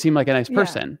like, oh, they seem like a nice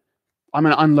person. I'm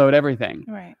going to unload everything.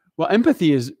 Right. Well,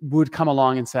 empathy would come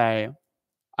along and say,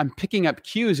 I'm picking up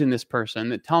cues in this person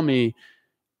that tell me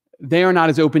they are not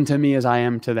as open to me as I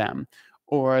am to them,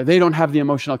 or they don't have the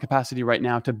emotional capacity right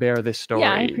now to bear this story.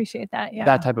 Yeah, I appreciate that. Yeah.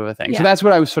 That type of a thing. Yeah. So that's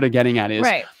what I was sort of getting at is,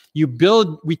 right.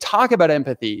 we talk about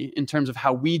empathy in terms of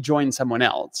how we join someone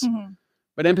else,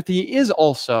 but empathy is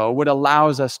also what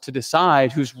allows us to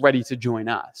decide who's ready to join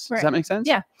us. Right. Does that make sense?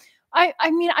 Yeah.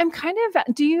 I mean, I'm kind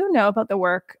of, do you know about the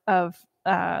work of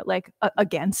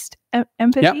against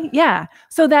empathy? Yep. Yeah.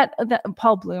 So that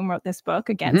Paul Bloom wrote this book,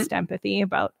 Against Empathy,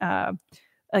 about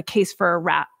a case for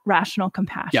rational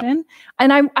compassion. Yep.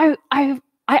 And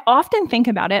I often think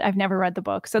about it. I've never read the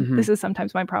book. So this is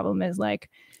sometimes my problem is like,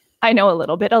 I know a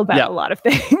little bit about a lot of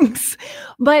things,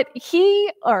 but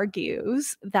he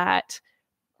argues that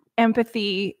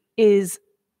empathy is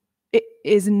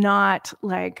not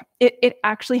like, it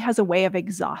actually has a way of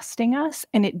exhausting us,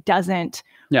 and it doesn't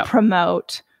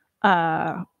promote,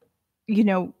 better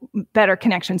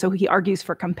connection. So he argues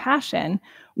for compassion,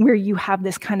 where you have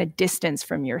this kind of distance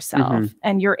from yourself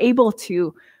and you're able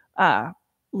to,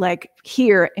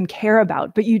 hear and care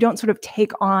about, but you don't sort of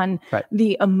take on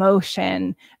the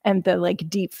emotion and the like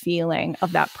deep feeling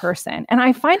of that person. And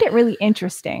I find it really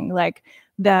interesting, like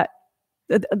that.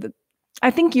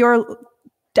 I think your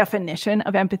definition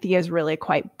of empathy is really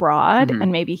quite broad,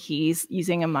 and maybe he's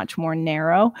using a much more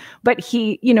narrow, but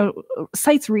he,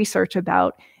 cites research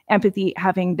about empathy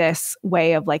having this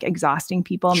way of like exhausting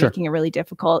people, making it really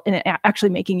difficult, and actually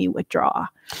making you withdraw.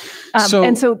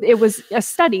 And so it was a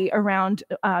study around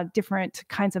different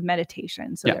kinds of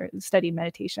meditation. So they studied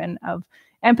meditation of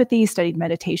empathy, studied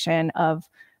meditation of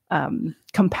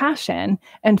compassion,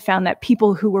 and found that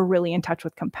people who were really in touch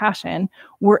with compassion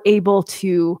were able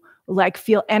to like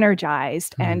feel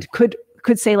energized and could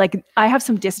say like, I have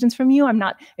some distance from you. I'm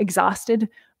not exhausted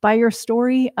by your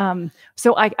story.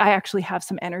 So I actually have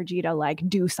some energy to like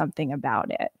do something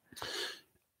about it.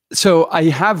 So I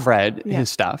have read his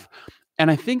stuff,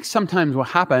 and I think sometimes what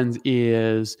happens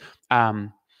is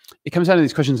it comes down to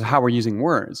these questions of how we're using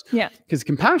words. Yeah. Because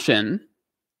compassion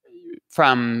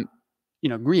from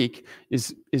Greek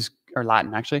is or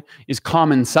Latin actually is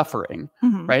common suffering,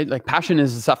 right? Like passion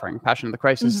is the suffering. Passion of the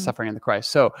Christ is the suffering of the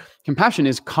Christ. So compassion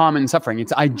is common suffering.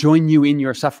 It's I join you in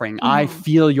your suffering. I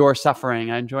feel your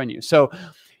suffering. I join you. So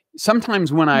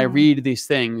sometimes when I read these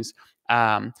things,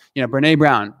 Brene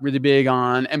Brown, really big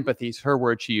on empathy, is her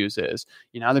word she uses.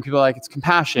 Other people are like, it's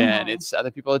compassion. It's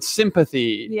other people, it's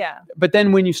sympathy. Yeah. But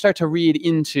then when you start to read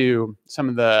into some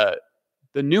of the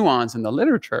nuance in the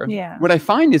literature, what I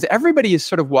find is everybody is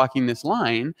sort of walking this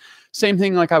line. Same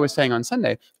thing like I was saying on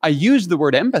Sunday. I used the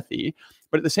word empathy,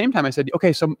 but at the same time I said,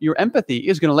 okay, so your empathy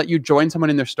is going to let you join someone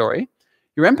in their story.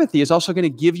 Your empathy is also going to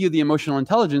give you the emotional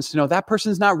intelligence to know that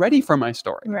person's not ready for my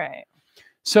story. Right.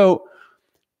 So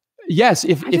yes,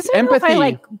 if empathy, know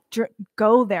if I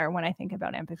go there when I think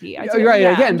about empathy.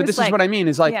 Again, but this is what I mean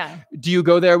is like, do you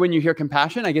go there when you hear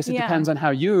compassion? I guess it depends on how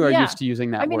you are used to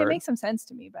using that word. It makes some sense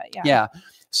to me, but yeah.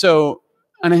 So,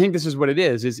 and I think this is what it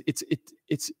is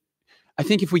it's I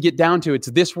think if we get down to it's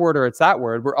this word or it's that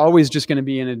word, we're always just going to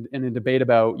be in a debate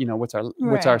about, what's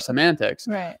our semantics.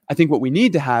 Right. I think what we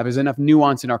need to have is enough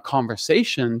nuance in our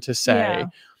conversation to say,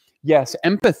 yes,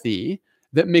 empathy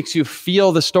that makes you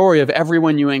feel the story of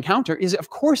everyone you encounter is of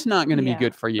course not going to be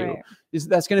good for you. Right.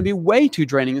 That's going to be way too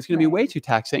draining. It's going to be way too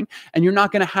taxing. And you're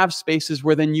not going to have spaces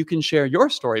where then you can share your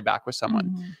story back with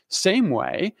someone. Same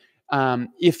way,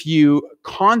 if you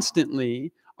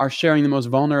constantly are sharing the most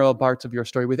vulnerable parts of your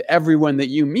story with everyone that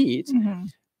you meet,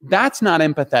 that's not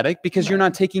empathetic because you're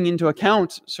not taking into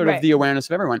account sort of the awareness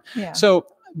of everyone. So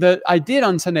I did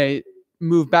on Sunday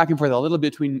move back and forth a little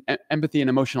bit between empathy and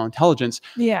emotional intelligence.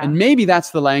 And maybe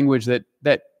that's the language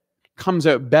that comes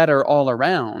out better all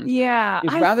around.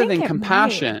 Is rather than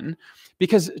compassion,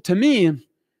 because to me,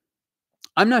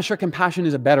 I'm not sure compassion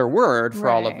is a better word for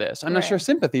all of this. I'm not sure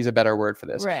sympathy is a better word for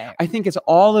this. I think it's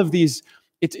all of these.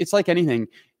 It's like anything.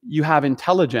 You have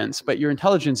intelligence, but your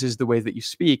intelligence is the way that you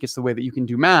speak. It's the way that you can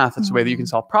do math. It's the way that you can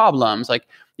solve problems. Like,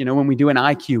 when we do an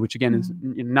IQ, which again is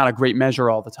not a great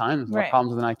measure all the time. There's a lot of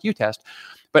problems with an IQ test.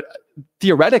 But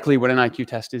theoretically, what an IQ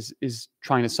test is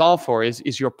trying to solve for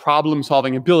is your problem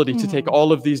solving ability to take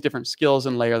all of these different skills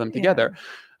and layer them together.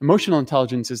 Emotional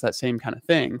intelligence is that same kind of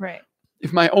thing.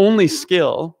 If my only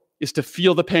skill is to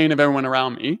feel the pain of everyone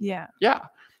around me,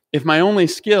 if my only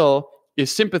skill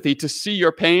is sympathy to see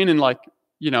your pain and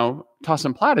toss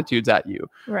some platitudes at you.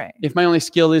 If my only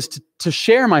skill is to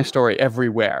share my story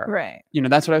everywhere.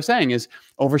 That's what I was saying is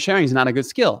oversharing is not a good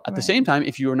skill. At the same time,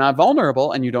 if you are not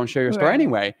vulnerable and you don't share your story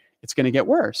anyway, it's going to get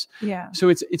worse. So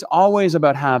it's always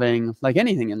about having, like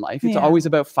anything in life, it's always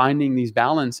about finding these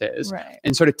balances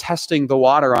and sort of testing the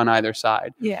water on either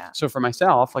side. So for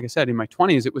myself, like I said, in my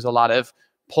 20s, it was a lot of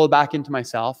pull back into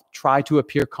myself, try to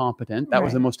appear competent. That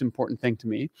was the most important thing to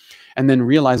me. And then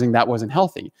realizing that wasn't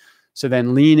healthy. So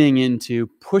then leaning into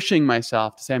pushing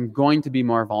myself to say, I'm going to be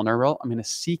more vulnerable. I'm going to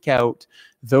seek out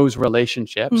those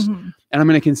relationships and I'm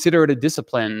going to consider it a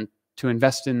discipline to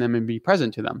invest in them and be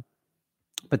present to them.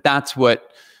 But that's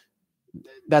what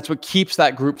keeps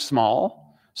that group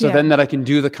small. So then that I can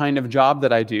do the kind of job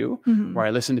that I do where I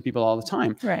listen to people all the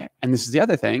time. And this is the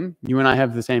other thing. You and I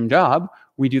have the same job.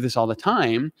 We do this all the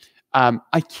time.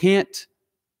 I can't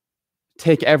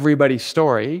take everybody's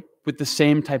story with the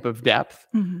same type of depth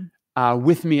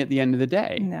with me at the end of the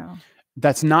day. No.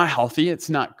 That's not healthy. It's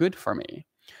not good for me.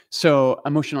 So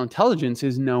emotional intelligence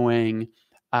is knowing,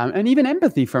 and even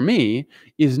empathy for me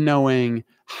is knowing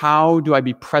how do I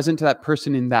be present to that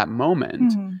person in that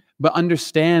moment, but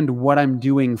understand what I'm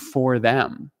doing for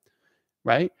them,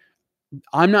 right?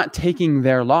 I'm not taking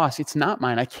their loss. It's not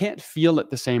mine. I can't feel it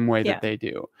the same way that they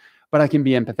do. But I can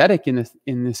be empathetic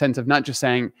in the sense of not just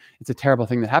saying it's a terrible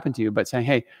thing that happened to you, but saying,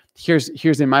 hey,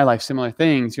 here's in my life similar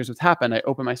things. Here's what's happened. I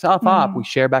open myself up. We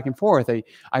share back and forth.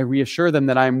 I reassure them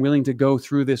that I'm willing to go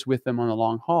through this with them on the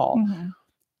long haul.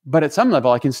 But at some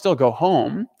level, I can still go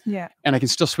home and I can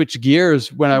still switch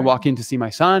gears when I walk in to see my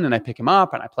son and I pick him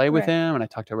up and I play with him and I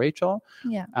talk to Rachel.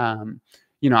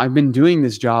 I've been doing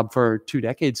this job for 2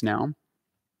 decades now.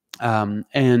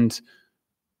 And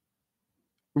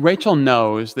Rachel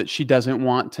knows that she doesn't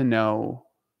want to know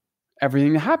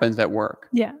everything that happens at work.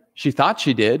 She thought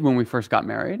she did when we first got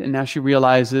married. And now she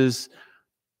realizes,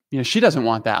 she doesn't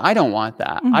want that. I don't want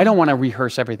that. I don't want to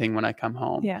rehearse everything when I come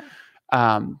home.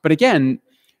 But again,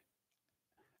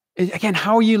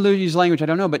 how you use language, I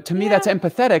don't know. But to me, that's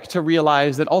empathetic to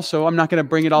realize that also I'm not going to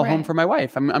bring it all home for my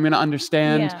wife. I'm going to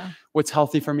understand what's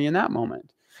healthy for me in that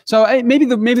moment. So maybe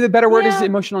the better word is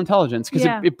emotional intelligence because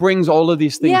it brings all of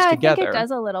these things together. I think it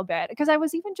does a little bit because I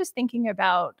was even just thinking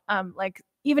about like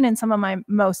even in some of my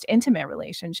most intimate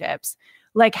relationships,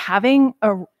 like having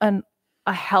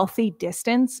a healthy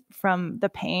distance from the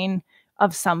pain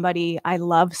of somebody I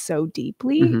love so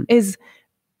deeply is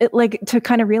it, like to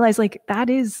kind of realize like that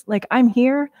is like I'm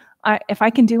here. If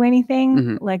I can do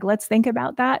anything, like let's think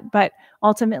about that. But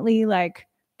ultimately, like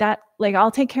that, like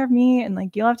I'll take care of me and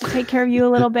like you'll have to take care of you a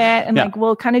little bit and like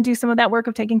we'll kind of do some of that work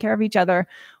of taking care of each other.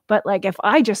 But like if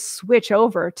I just switch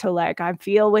over to like I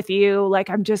feel with you, like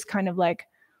I'm just kind of like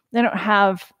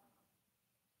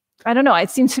I don't know. It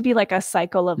seems to be like a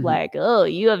cycle of like, oh,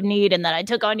 you have need, and then I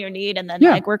took on your need, and then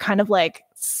like we're kind of like.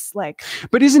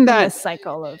 But isn't that a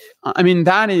cycle of? I mean,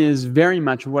 that is very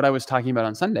much what I was talking about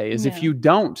on Sunday. Is if you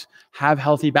don't have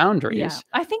healthy boundaries,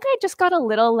 I think I just got a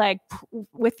little like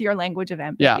with your language of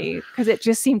empathy because it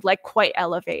just seemed like quite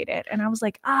elevated, and I was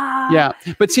like,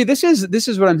 But see, this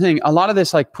is what I'm saying. A lot of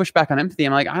this like pushback on empathy.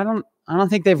 I'm like, I don't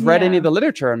think they've read any of the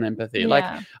literature on empathy. Like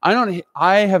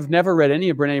I have never read any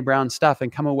of Brené Brown's stuff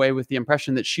and come away with the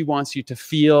impression that she wants you to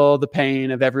feel the pain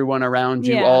of everyone around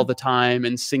you all the time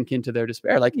and sink into their despair.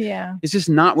 fair. Like, it's just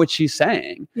not what she's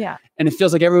saying. Yeah. And it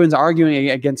feels like everyone's arguing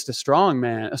against a straw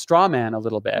man a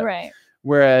little bit. Right.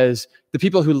 Whereas the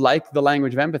people who like the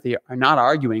language of empathy are not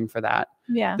arguing for that.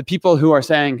 Yeah. The people who are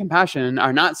saying compassion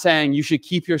are not saying you should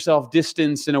keep yourself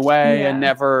distanced in a way and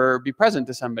never be present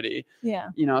to somebody. Yeah.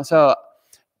 So,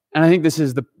 and I think this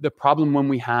is the problem when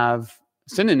we have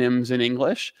synonyms in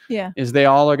English, is they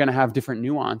all are going to have different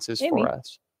nuances for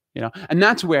us, and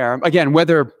that's where, again,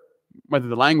 whether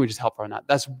the language is helpful or not,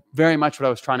 that's very much what I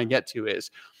was trying to get to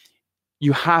is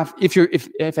you have,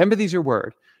 if empathy is your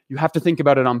word, you have to think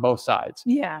about it on both sides.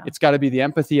 Yeah. It's got to be the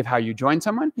empathy of how you join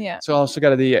someone. Yeah. So also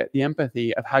got to be the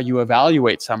empathy of how you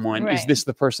evaluate someone. Right. Is this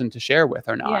the person to share with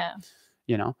or not?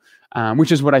 Yeah.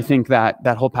 Which is what I think that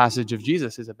whole passage of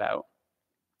Jesus is about.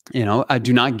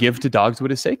 Do not give to dogs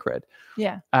what is sacred.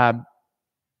 Yeah.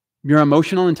 Your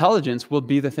emotional intelligence will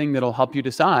be the thing that'll help you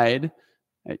decide.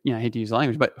 I hate to use the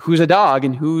language, but who's a dog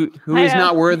and who is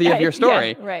not worthy of your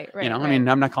story? Yeah, right. I mean,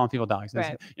 I'm not calling people dogs.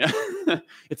 Right.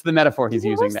 It's the metaphor he's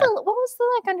using there. What was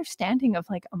the understanding of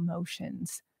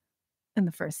emotions in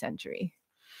the first century?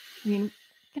 I mean,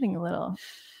 getting a little.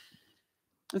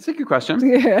 That's a good question.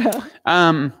 Yeah.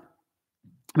 I'd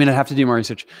have to do more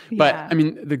research, but I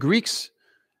mean, the Greeks.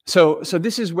 So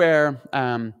this is where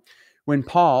when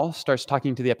Paul starts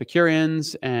talking to the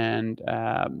Epicureans and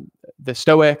the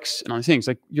Stoics and all these things,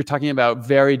 like you're talking about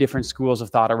very different schools of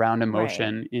thought around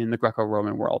emotion in the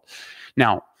Greco-Roman world.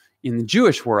 Now, in the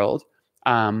Jewish world,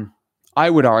 I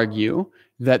would argue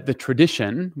that the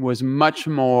tradition was much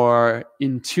more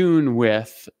in tune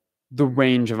with the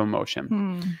range of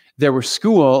emotion. There were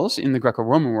schools in the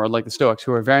Greco-Roman world, like the Stoics,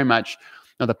 who are very much,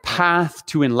 the path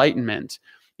to enlightenment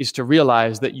is to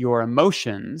realize that your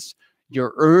emotions,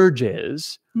 your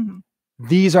urges,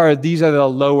 these are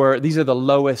the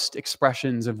lowest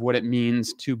expressions of what it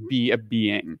means to be a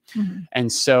being.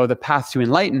 And so the path to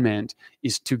enlightenment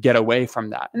is to get away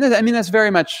from that. And that's very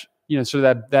much, sort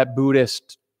of that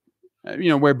Buddhist,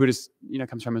 where Buddhist,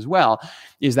 comes from as well,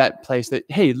 is that place that,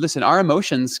 hey, listen, our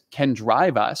emotions can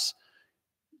drive us,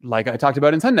 like I talked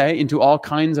about on Sunday, into all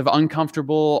kinds of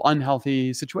uncomfortable,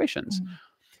 unhealthy situations.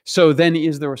 So then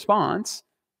is the response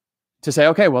to say,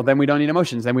 okay, well, then we don't need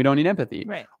emotions, then we don't need empathy.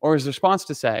 Right. Or is the response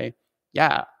to say,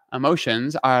 yeah,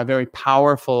 emotions are a very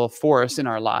powerful force in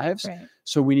our lives. Right.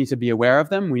 So we need to be aware of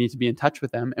them. We need to be in touch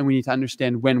with them. And we need to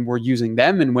understand when we're using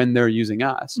them and when they're using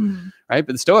us. Right.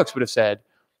 But the Stoics would have said,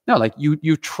 no, like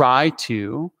you try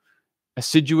to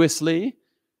assiduously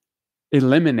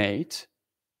eliminate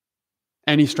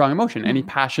any strong emotion, any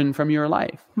passion from your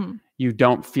life. You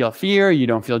don't feel fear. You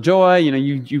don't feel joy.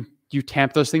 You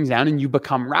tamp those things down and you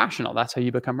become rational. That's how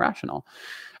you become rational.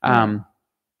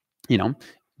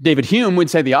 David Hume would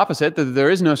say the opposite, that there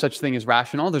is no such thing as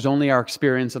rational. There's only our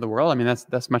experience of the world. I mean,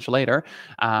 that's much later,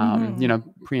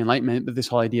 pre-Enlightenment, but this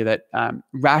whole idea that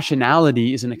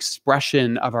rationality is an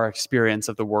expression of our experience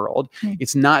of the world.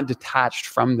 It's not detached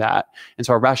from that. And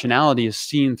so our rationality is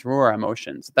seen through our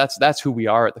emotions. That's who we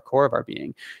are at the core of our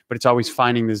being, but it's always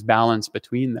finding this balance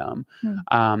between them.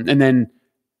 And then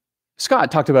Scott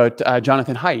talked about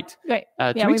Jonathan Haidt 2 weeks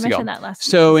ago. We mentioned that last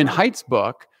week. So in Haidt's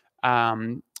book,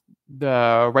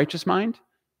 The Righteous Mind,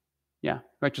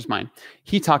 Righteous Mind,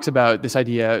 he talks about this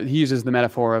idea. He uses the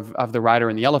metaphor of the rider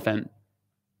and the elephant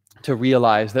to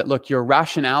realize that, look, your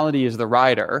rationality is the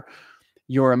rider,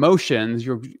 your emotions,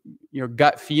 your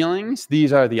gut feelings,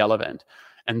 these are the elephant.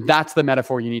 And that's the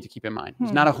metaphor you need to keep in mind.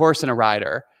 It's not a horse and a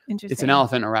rider. It's an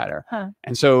elephant and a rider.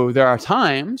 And so there are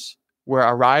times where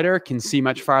a rider can see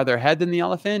much farther ahead than the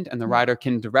elephant, and the rider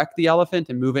can direct the elephant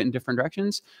and move it in different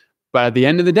directions. But at the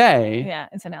end of the day,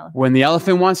 it's an elephant. When the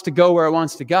elephant wants to go where it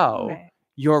wants to go,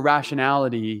 your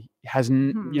rationality has,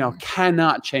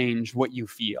 cannot change what you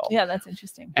feel. Yeah, that's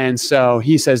interesting. And so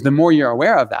he says, the more you're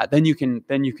aware of that, then you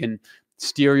can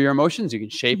steer your emotions. You can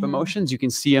shape emotions. You can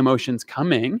see emotions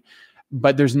coming.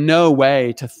 But there's no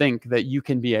way to think that you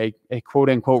can be a quote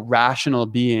unquote rational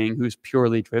being who's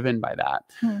purely driven by that.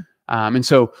 And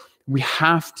so we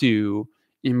have to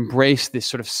embrace this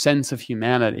sort of sense of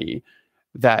humanity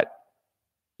that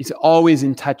is always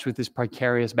in touch with this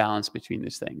precarious balance between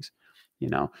these things.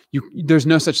 There's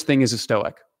no such thing as a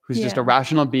Stoic who's just a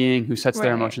rational being who sets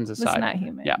their emotions aside. That's not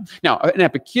human. Yeah. Now, an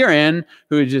Epicurean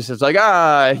who just is like,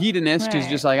 hedonist, who's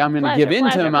just like, I'm going to give in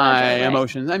to my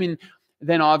emotions. I mean,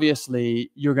 then obviously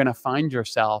you're going to find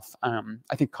yourself,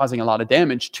 I think, causing a lot of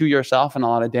damage to yourself and a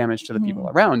lot of damage to the people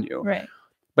around you. Right.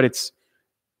 But it's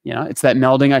that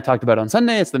melding I talked about on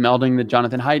Sunday. It's the melding that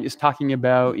Jonathan Haidt is talking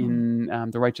about in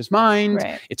The Righteous Mind.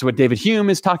 Right. It's what David Hume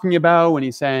is talking about when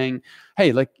he's saying,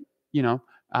 hey,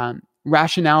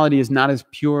 rationality is not as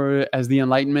pure as the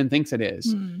Enlightenment thinks it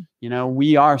is.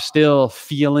 We are still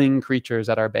feeling creatures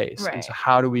at our base. Right. And so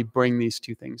how do we bring these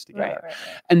two things together?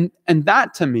 Right. And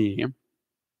that to me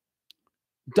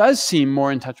does seem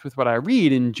more in touch with what I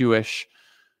read in Jewish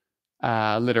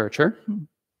literature.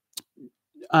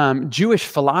 Jewish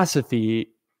philosophy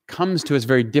comes to us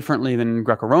very differently than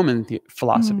Greco-Roman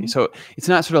philosophy. So it's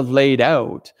not sort of laid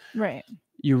out. Right.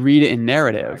 You read it in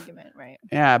narrative. Argument, right.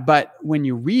 Yeah, but when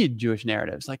you read Jewish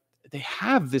narratives, like they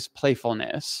have this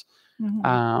playfulness.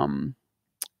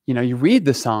 You read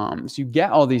the Psalms, you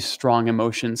get all these strong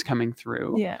emotions coming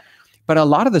through. Yeah. But a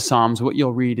lot of the Psalms, what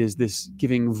you'll read is this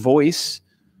giving voice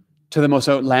to the most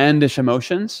outlandish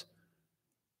emotions.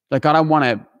 Like, God, I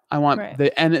want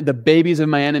the babies of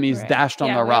my enemies dashed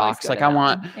on the rocks. Like I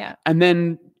want, and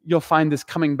then you'll find this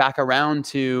coming back around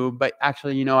to, but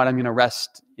actually, you know what? I'm going to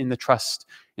rest in the trust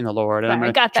in the Lord, and I'm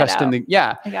going to trust in the, you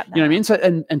know what I mean? So,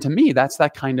 and to me, that's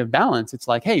that kind of balance. It's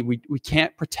like, hey, we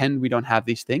can't pretend we don't have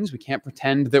these things. We can't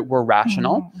pretend that we're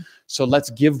rational. So let's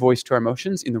give voice to our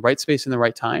emotions in the right space, in the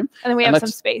right time. And then we have some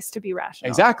space to be rational.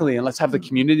 Exactly. And let's have the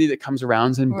community that comes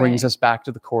around and brings us back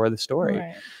to the core of the story.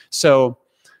 So,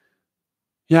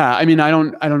 yeah, I mean, I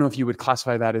don't know if you would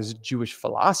classify that as Jewish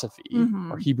philosophy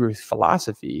or Hebrew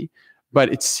philosophy, but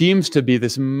it seems to be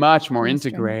this much more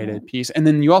integrated piece. And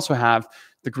then you also have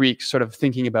the Greeks sort of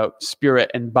thinking about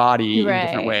spirit and body in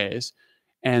different ways,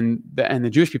 and the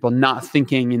Jewish people not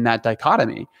thinking in that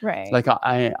dichotomy. Right. Like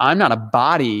I'm not a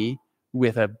body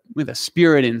with a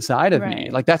spirit inside of me.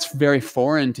 Like that's very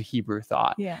foreign to Hebrew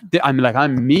thought. Yeah.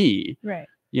 I'm me. Right.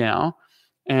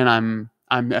 And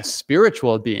I'm a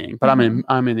spiritual being, but I'm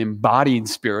an embodied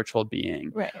spiritual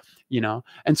being. Right.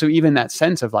 And so even that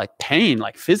sense of like pain,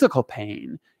 like physical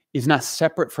pain, is not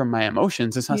separate from my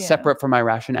emotions. It's not separate from my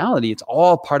rationality. It's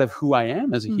all part of who I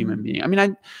am as a human being. I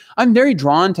mean, I'm very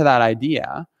drawn to that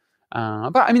idea.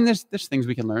 But I mean, there's things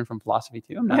we can learn from philosophy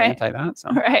too. I'm not anti that. So.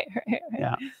 Right.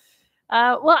 Yeah.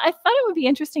 Well, I thought it would be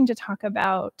interesting to talk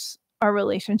about our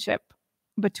relationship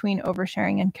between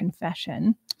oversharing and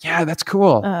confession. Yeah, that's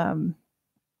cool.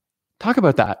 Talk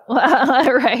about that.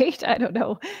 Right. I don't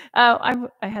know. I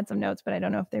had some notes, but I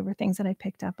don't know if they were things that I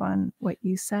picked up on what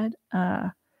you said.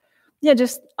 I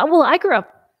grew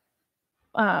up,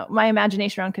 my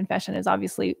imagination around confession is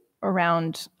obviously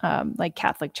around like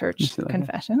Catholic Church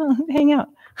confession. Hang out.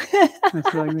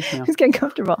 Just getting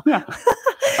comfortable. Yeah.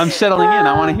 I'm settling in.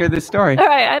 I want to hear this story. All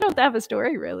right. I don't have a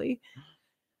story really.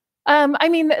 I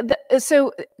mean,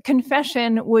 so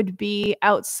confession would be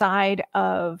outside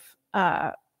of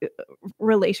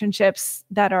relationships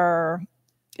that are,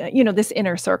 this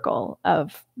inner circle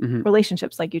of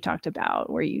relationships like you talked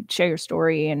about, where you share your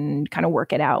story and kind of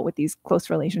work it out with these close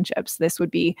relationships. This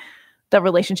would be the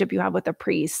relationship you have with a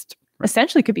priest.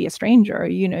 Essentially could be a stranger.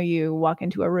 You walk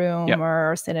into a room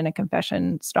or sit in a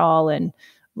confession stall and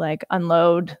like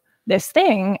unload this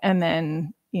thing and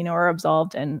then, are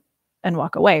absolved and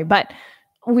walk away. But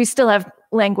we still have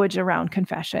language around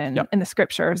confession in the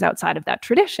scriptures outside of that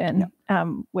tradition,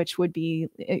 which would be,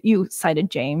 you cited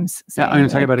James. I'm going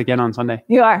to talk about it again on Sunday.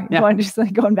 You are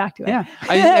going back to it. Yeah.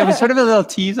 It was sort of a little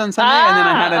tease on Sunday, and then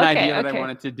I had an idea that I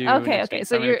wanted to do. Okay.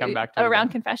 So you're come back to around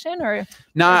confession or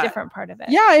not a different part of it?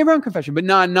 Yeah, around confession, but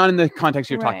not in the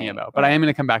context you're talking about. But I am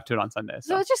going to come back to it on Sunday.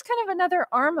 So it's just kind of another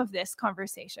arm of this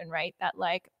conversation, right? That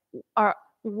like,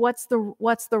 what's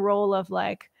the role of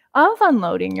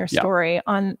unloading your story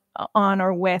on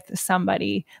or with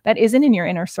somebody that isn't in your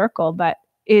inner circle, but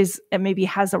maybe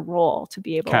has a role to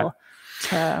be able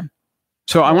to.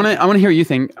 So I want to hear what you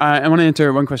think. I want to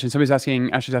answer one question.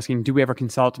 Ashley's asking, do we ever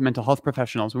consult mental health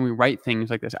professionals when we write things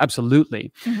like this?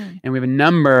 Absolutely. And we have a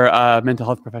number of mental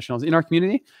health professionals in our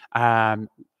community.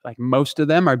 Like most of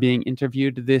them are being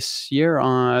interviewed this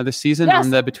season on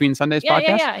the Between Sundays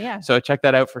podcast. Yeah. So check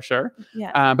that out for sure.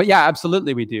 Yeah. But yeah,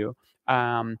 absolutely we do.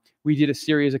 We did a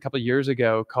series a couple of years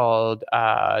ago called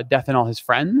Death and All His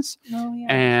Friends.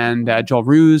 And Joel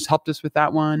Ruse helped us with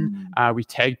that one. We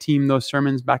tag team those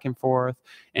sermons back and forth.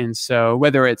 And so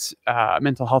whether it's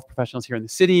mental health professionals here in the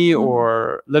city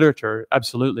or literature,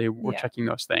 absolutely, we're checking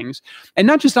those things. And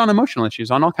not just on emotional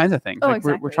issues, on all kinds of things.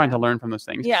 We're trying to learn from those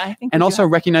things. Yeah, I think and also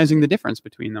recognizing the difference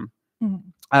between them.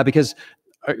 Because,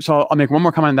 so I'll make one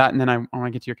more comment on that, and then I want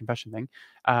to get to your confession thing.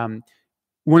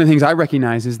 One of the things I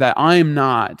recognize is that I'm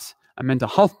not a mental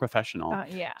health professional.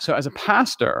 So as a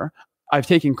pastor, I've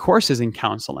taken courses in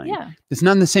counseling. It's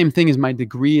not the same thing as my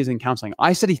degree is in counseling.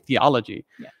 I study theology.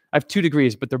 I have 2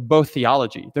 degrees, but they're both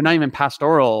theology. They're not even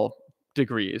pastoral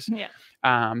degrees.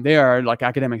 They are like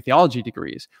academic theology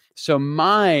degrees. So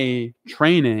my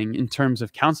training in terms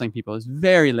of counseling people is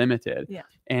very limited. Yeah.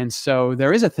 And so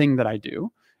there is a thing that I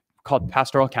do called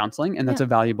pastoral counseling, and that's a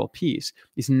valuable piece.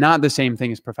 It's not the same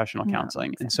thing as professional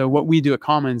counseling. Exactly. And so what we do at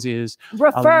Commons is a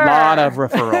lot of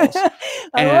referrals.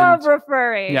 I love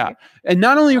referring. Yeah. And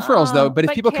not only referrals though, but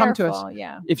if people come to us,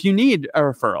 if you need a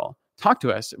referral, talk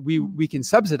to us. We can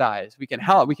subsidize, we can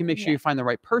help, we can make sure you find the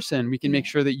right person. We can make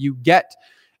sure that you get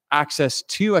access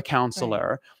to a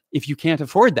counselor if you can't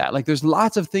afford that. Like there's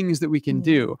lots of things that we can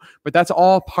do, but that's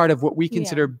all part of what we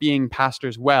consider being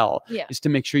pastors is to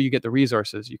make sure you get the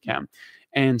resources you can.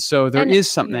 And so there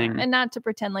is something. And not to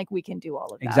pretend like we can do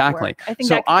all of that. Exactly. I think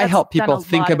so I help people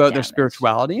think about their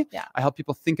spirituality. Yeah. I help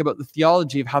people think about the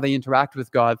theology of how they interact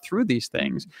with God through these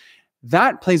things.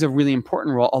 That plays a really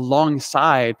important role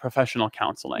alongside professional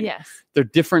counseling. Yes. They're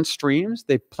different streams,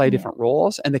 they play different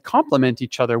roles, and they complement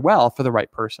each other well for the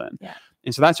right person. Yeah.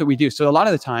 And so that's what we do. So a lot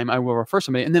of the time I will refer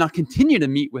somebody and then I'll continue to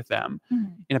meet with them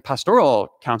in a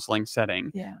pastoral counseling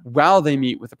setting while they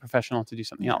meet with a professional to do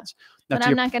something else. Now, but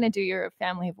I'm not going to do your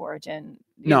family of origin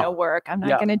work. I'm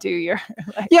not going to do your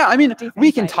I mean,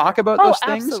 we can talk about those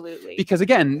things. Absolutely. Because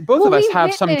again, both of us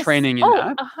have some training in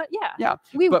that.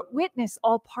 We witness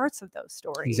all parts of those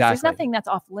stories. Exactly. There's nothing that's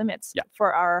off limits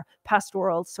for our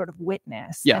pastoral sort of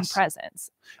witness and presence.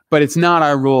 But it's not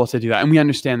our role to do that. And we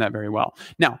understand that very well.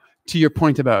 Now, to your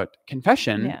point about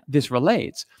confession, this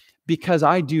relates because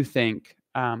I do think,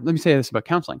 let me say this about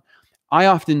counseling. I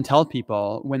often tell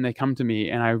people when they come to me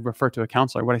and I refer to a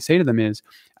counselor, what I say to them is,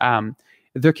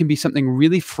 there can be something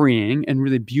really freeing and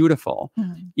really beautiful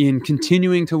in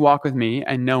continuing to walk with me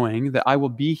and knowing that I will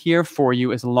be here for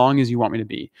you as long as you want me to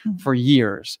be, for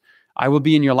years. I will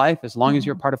be in your life as long as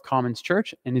you're part of Commons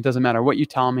Church, and it doesn't matter what you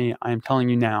tell me, I am telling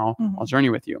you now, I'll journey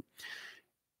with you.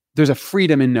 There's a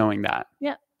freedom in knowing that.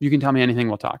 Yeah. You can tell me anything,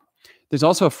 we'll talk. There's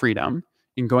also a freedom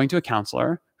in going to a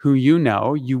counselor who you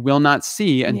know you will not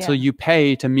see until you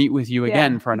pay to meet with you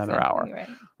again for another hour.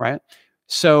 Right?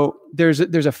 So there's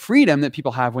a freedom that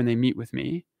people have when they meet with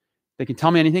me. They can tell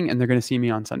me anything and they're going to see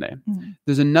me on Sunday.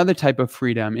 There's another type of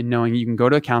freedom in knowing you can go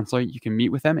to a counselor, you can meet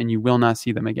with them, and you will not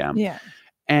see them again. Yeah.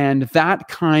 And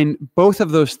both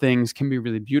of those things can be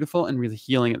really beautiful and really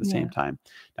healing at the same time.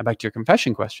 Now, back to your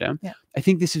confession question. I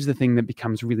think this is the thing that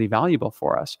becomes really valuable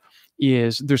for us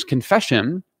is there's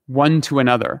confession one to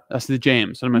another. That's the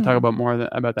James. So I'm going to talk about more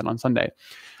about that on Sunday.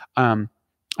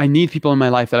 I need people in my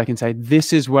life that I can say,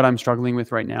 this is what I'm struggling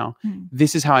with right now.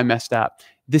 This is how I messed up.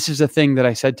 This is a thing that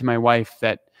I said to my wife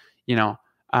that,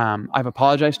 I've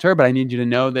apologized to her, but I need you to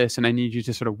know this and I need you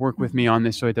to sort of work with me on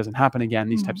this so it doesn't happen again,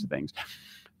 these types of things.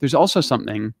 There's also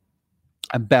something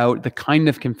about the kind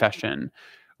of confession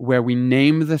where we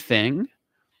name the thing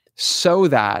so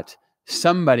that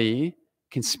somebody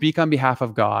can speak on behalf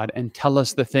of God and tell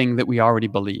us the thing that we already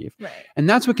believe. Right. And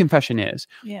that's what confession is.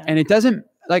 Yeah. And it doesn't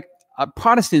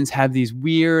Protestants have these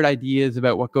weird ideas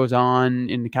about what goes on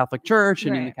in the Catholic Church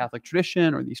and in the Catholic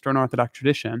tradition or the Eastern Orthodox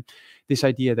tradition, this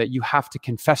idea that you have to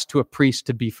confess to a priest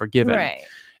to be forgiven. Right.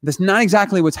 That's not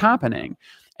exactly what's happening.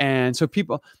 And so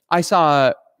I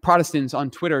saw Protestants on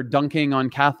Twitter dunking on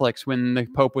Catholics when the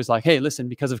Pope was like, hey, listen,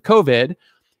 because of COVID,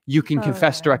 you can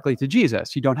confess directly to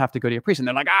Jesus. You don't have to go to your priest. And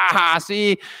they're like,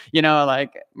 see,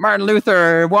 like Martin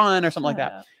Luther won or something like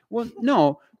that. Well,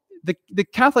 no, the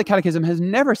Catholic Catechism has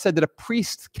never said that a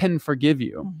priest can forgive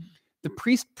you. The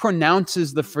priest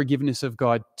pronounces the forgiveness of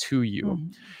God to you.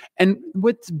 And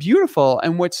what's beautiful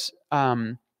and what's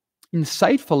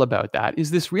insightful about that is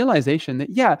this realization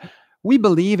that, we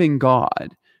believe in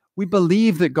God. We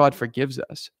believe that God forgives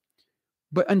us.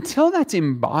 But until that's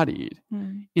embodied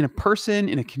in a person,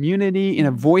 in a community, in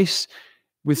a voice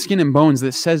with skin and bones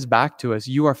that says back to us,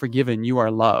 you are forgiven, you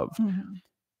are loved,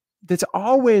 that's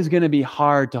always going to be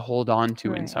hard to hold on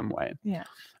to in some way. Yeah.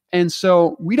 And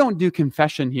so we don't do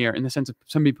confession here in the sense of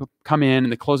some people come in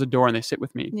and they close a door and they sit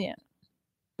with me. Yeah.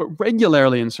 But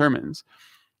regularly in sermons,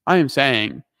 I am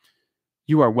saying,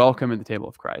 you are welcome at the table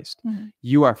of Christ.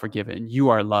 You are forgiven. You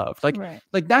are loved.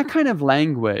 Like that kind of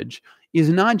language is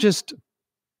not just,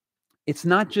 it's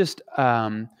not just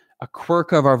a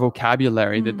quirk of our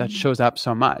vocabulary that shows up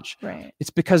so much. Right. It's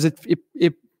because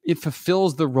it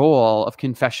fulfills the role of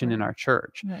confession in our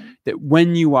church. That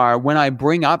when I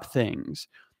bring up things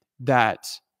that,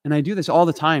 and I do this all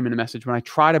the time in a message, when I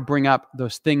try to bring up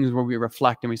those things where we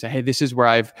reflect and we say, hey, this is where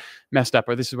I've messed up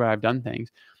or this is where I've done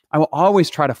things. I will always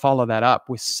try to follow that up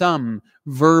with some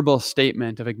verbal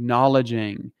statement of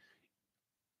acknowledging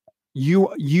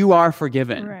you are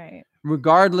forgiven. Right.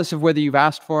 regardless of whether you've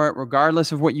asked for it,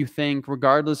 regardless of what you think,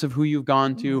 regardless of who you've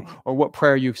gone to or what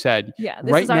prayer you've said. Yeah,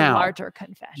 this right is our now, larger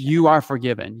confession. You are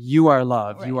forgiven. You are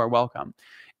loved. You are welcome.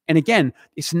 And again,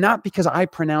 it's not because I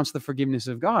pronounce the forgiveness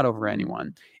of God over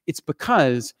anyone. It's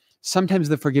because sometimes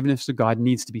the forgiveness of God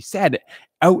needs to be said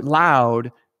out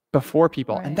loud before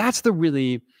people. And that's the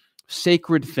really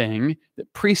sacred thing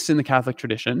that priests in the Catholic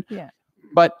tradition,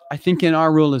 but I think in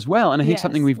our rule as well. And I think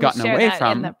something we've gotten away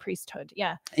from in the priesthood.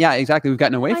 Yeah, exactly. We've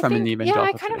gotten away from in the evangelical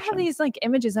I kind of have these like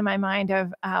images in my mind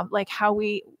of like how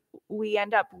we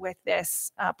end up with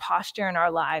this posture in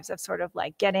our lives of sort of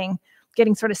like getting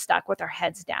sort of stuck with our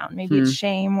heads down. Maybe it's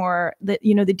shame or the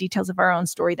details of our own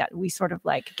story that we sort of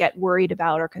like get worried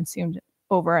about or consumed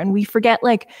over, and we forget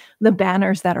like the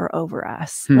banners that are over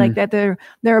us, like that there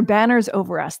are banners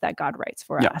over us that God writes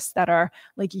for us that are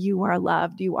like, you are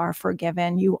loved, you are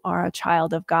forgiven, you are a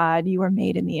child of God, you are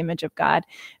made in the image of God.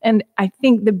 And I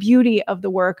think the beauty of the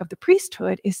work of the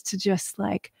priesthood is to just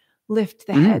like lift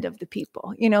the head of the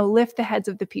people, lift the heads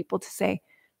of the people to say,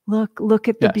 look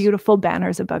at the beautiful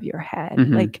banners above your head.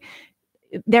 Like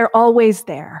they're always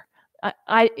there.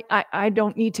 I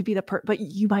don't need to be but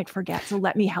you might forget. So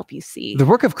let me help you see. The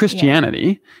work of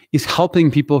Christianity is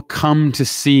helping people come to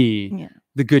see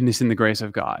the goodness and the grace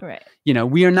of God. Right.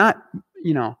 We are not,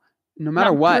 no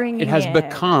matter what it has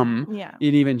become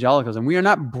in evangelicalism, we are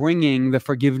not bringing the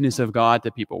forgiveness of God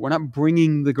to people. We're not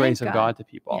bringing the grace of God to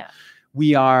people. Yeah.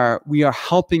 We are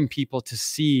helping people to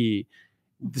see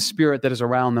the Spirit that is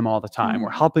around them all the time. We're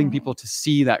helping people to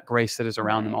see that grace that is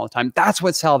around them all the time. That's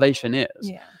what salvation is.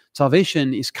 Yeah.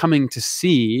 Salvation is coming to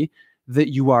see that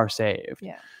you are saved.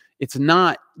 Yeah. It's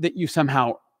not that you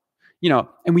somehow,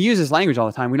 and we use this language all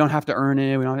the time. We don't have to earn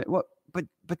it. We don't.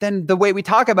 But then the way we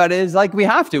talk about it is like we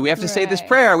have to. We have to say this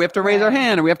prayer. We have to raise our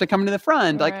hand, or we have to come to the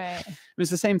front. Like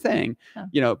it's the same thing.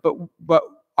 But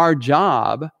our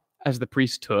job as the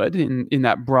priesthood in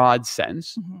that broad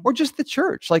sense, or just the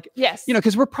church, like,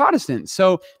 because we're Protestants.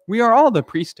 So we are all the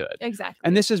priesthood. Exactly.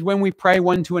 And this is when we pray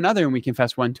one to another and we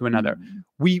confess one to another.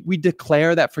 We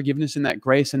declare that forgiveness and that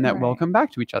grace and that welcome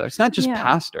back to each other. It's not just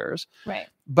pastors. Right.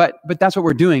 But that's what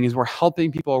we're doing, is we're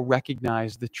helping people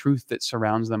recognize the truth that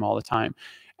surrounds them all the time.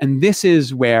 And this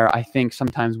is where I think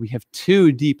sometimes we have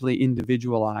too deeply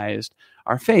individualized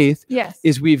our faith. Yes.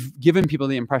 Is we've given people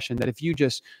the impression that if you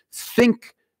just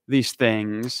think these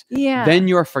things, then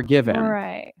you're forgiven.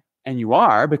 Right. And you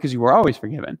are, because you were always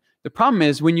forgiven. The problem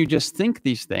is when you just think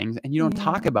these things and you don't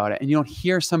talk about it and you don't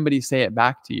hear somebody say it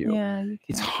back to you,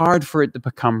 it's hard for it to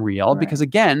become real, because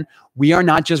again, we are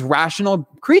not just rational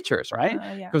creatures, right?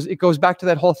 Because it goes back to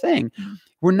that whole thing.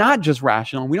 We're not just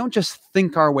rational. We don't just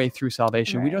think our way through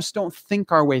salvation. We just don't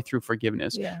think our way through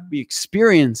forgiveness. We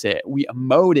experience it. We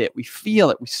emote it. We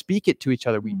feel it. We speak it to each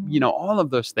other. We, all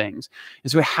of those things.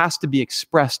 And so it has to be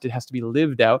expressed. It has to be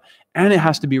lived out, and it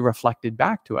has to be reflected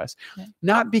back to us.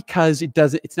 Not because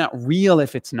it's not real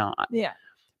if it's not.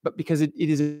 But because it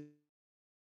is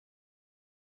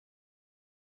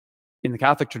in the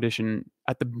Catholic tradition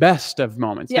at the best of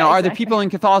moments. Now, are there people in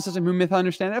Catholicism who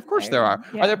misunderstand it? Of course there are.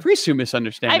 Are there priests who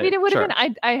misunderstand it? I mean, it would have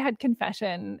been, I had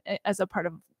confession as a part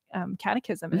of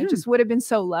catechism, and it just would have been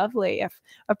so lovely if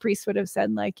a priest would have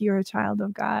said, like, you're a child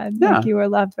of God, like you are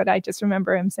loved. But I just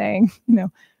remember him saying,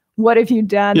 what have you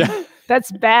done?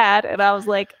 That's bad. And I was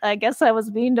like, I guess I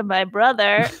was mean to my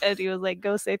brother. And he was like,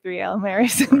 go say 3 Hail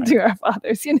Marys and do our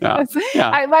fathers.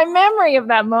 My memory of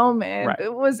that moment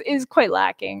is quite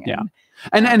lacking.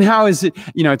 And how is it,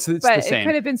 it's the same. It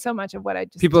could have been so much of what I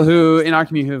just people who in our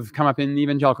community who've come up in the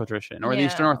evangelical tradition or the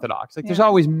Eastern Orthodox, like there's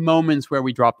always moments where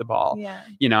we drop the ball,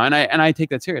 and I take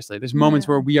that seriously. There's moments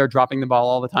where we are dropping the ball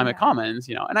all the time at Commons,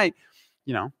 and I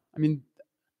mean,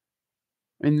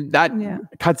 that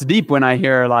cuts deep when I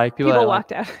hear like people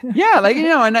walked out. And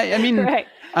I mean,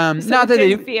 not that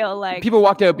they feel like people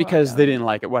walked out because they didn't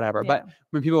like it, whatever. But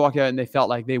when people walked out and they felt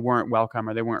like they weren't welcome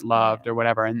or they weren't loved or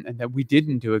whatever, and that we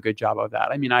didn't do a good job of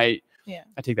that. I mean, I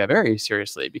take that very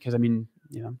seriously, because I mean,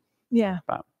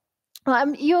 But,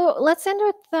 well, let's end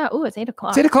with it's 8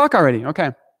 o'clock. It's 8 o'clock already.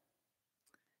 Okay.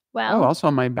 Well.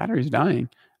 Also my battery's dying.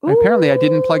 Apparently I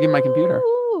didn't plug in my computer.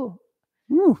 Ooh.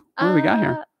 What do we got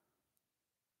here?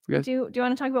 Do you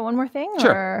want to talk about one more thing?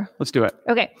 Sure. Or? Let's do it.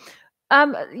 Okay.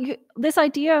 This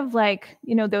idea of like,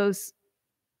 those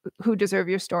who deserve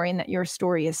your story and that your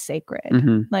story is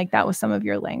sacred. Like that was some of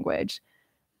your language.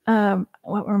 What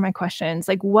were my questions?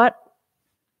 Like what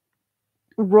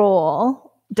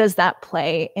role does that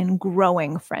play in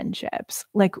growing friendships?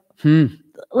 Like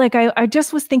I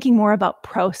just was thinking more about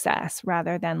process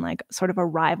rather than like sort of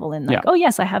arrival in like, oh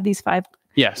yes, I have these 5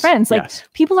 friends. Like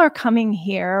people are coming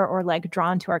here or like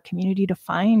drawn to our community to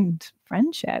find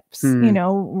friendships, you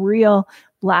know, real,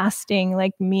 lasting,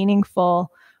 like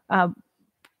meaningful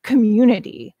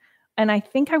community. And I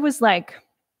think I was like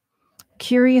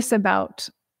curious about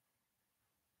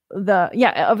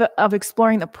of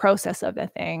exploring the process of the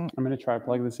thing. I'm going to try to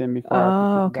plug this in before.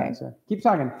 Okay. Keep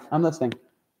talking. I'm listening.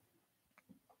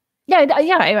 Yeah.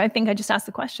 I think I just asked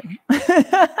the question.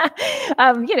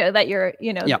 You know, that you're,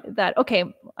 you know, that, okay,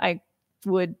 I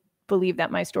would believe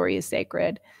that my story is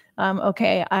sacred.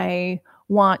 Okay, I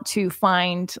want to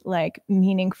find like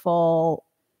meaningful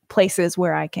places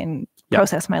where I can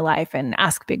process my life and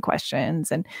ask big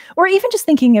questions, and or even just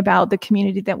thinking about the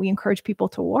community that we encourage people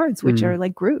towards, which are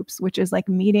like groups, which is like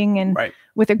meeting and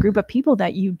with a group of people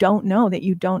that you don't know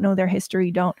their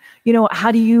history, you know, how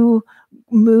do you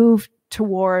move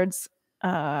towards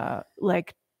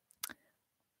like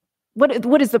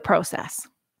what is the process?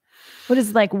 What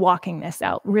does like walking this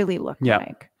out really look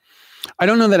like? I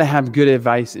don't know that I have good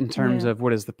advice in terms of what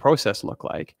does the process look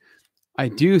like. I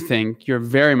do think you're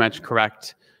very much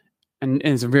correct. And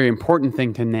it's a very important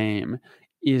thing to name,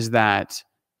 is that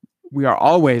we are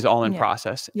always all in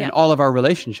process, and all of our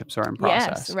relationships are in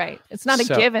process. Yes, right. It's not a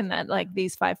given that like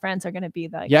these 5 friends are going to be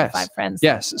the 5 friends.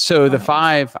 Yes. So the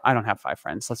 5, I don't have 5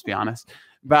 friends, let's be honest,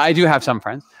 but I do have some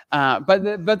friends, but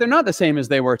they're not the same as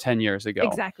they were 10 years ago.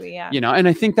 Exactly. Yeah. You know, and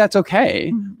I think that's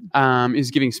okay. Is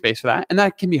giving space for that. And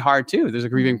that can be hard too. There's a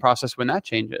grieving process when that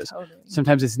changes. Totally.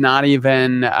 Sometimes it's not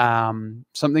even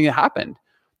something that happened.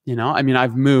 You know, I mean,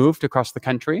 I've moved across the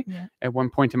country at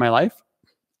one point in my life,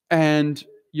 and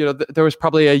you know, there was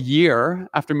probably a year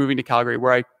after moving to Calgary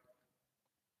where I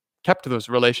kept those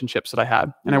relationships that I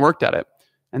had, and I worked at it,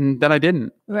 and then I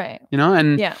didn't. Right. You know,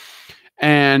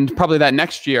 and probably that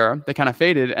next year they kind of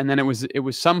faded, and then it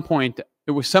was some point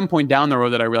down the road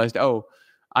that I realized, oh,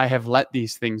 I have let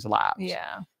these things lapse.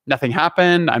 Yeah. Nothing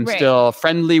happened. I'm still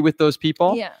friendly with those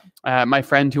people. Yeah. My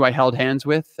friend who I held hands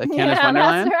with at Canada's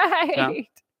Wonderland. That's right.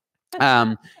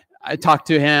 I talked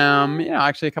to him, you know,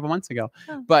 actually a couple months ago,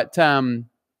 but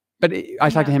I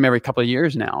talk to him every couple of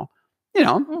years now, you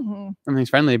know, everything's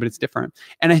friendly, but it's different.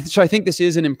 And so I think this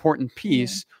is an important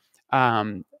piece,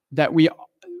 that we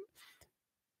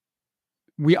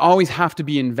always have to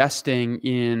be investing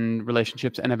in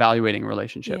relationships and evaluating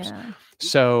relationships. Yeah.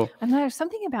 So, and there's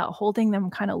something about holding them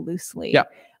kind of loosely,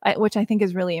 which I think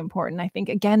is really important. I think,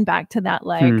 again, back to that,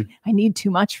 like, I need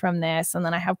too much from this, and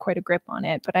then I have quite a grip on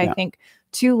it. But I think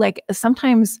too, like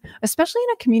sometimes, especially in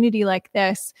a community like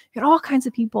this, you get all kinds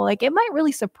of people, like it might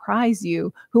really surprise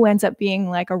you who ends up being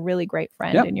like a really great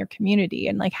friend in your community,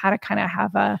 and like how to kind of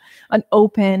have an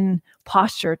open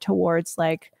posture towards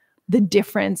like the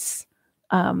difference,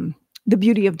 the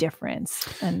beauty of difference,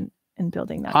 and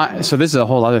building that. So this is a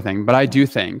whole other thing, but I do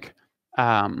think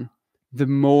the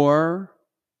more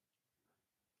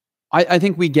I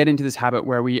think we get into this habit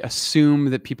where we assume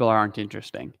that people aren't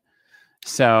interesting.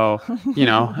 So, you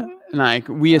know, like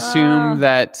we assume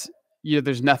that, you know,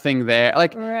 there's nothing there.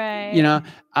 Like, you know,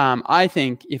 I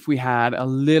think if we had a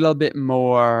little bit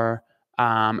more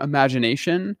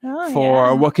imagination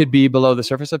for what could be below the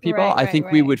surface of people, I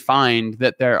think we would find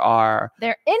that they're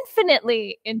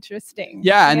infinitely interesting.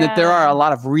 Yeah. And that there are a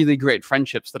lot of really great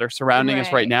friendships that are surrounding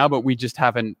us right now, but we just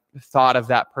haven't thought of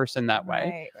that person that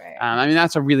way. I mean,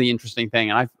 that's a really interesting thing.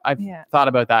 And I've thought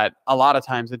about that a lot of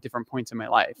times at different points in my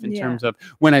life in terms of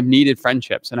when I've needed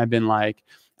friendships, and I've been like,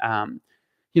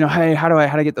 you know, hey, how do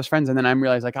I get those friends? And then I'm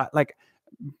realized like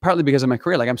partly because of my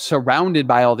career, like I'm surrounded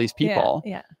by all these people.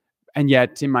 Yeah. And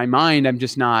yet in my mind, I'm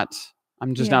just not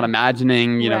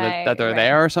imagining, you know, that they're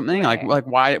there or something. Like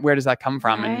where does that come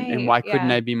from? And why couldn't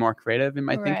I be more creative in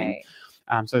my thinking?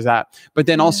 So there's that. But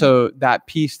then also that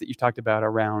piece that you talked about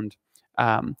around,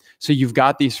 so you've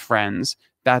got these friends,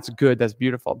 that's good, that's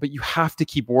beautiful, but you have to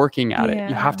keep working at it.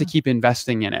 You have to keep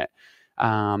investing in it.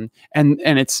 And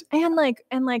it's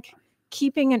like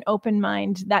keeping an open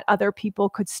mind that other people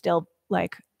could still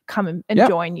like come and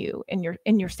join you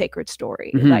in your sacred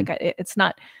story. Like it's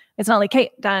not like,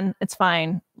 hey, done, it's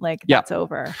fine, like that's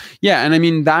over. And I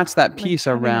mean, that's that piece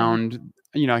around,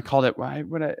 you know, I called it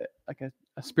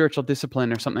a spiritual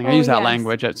discipline or something. I use that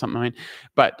language at some point,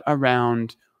 but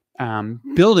around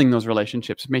building those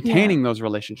relationships, maintaining those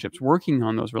relationships, working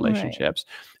on those relationships,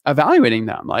 evaluating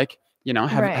them, like, you know,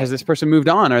 has this person moved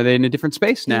on? Are they in a different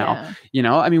space now? You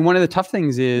know, I mean, one of the tough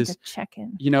things is like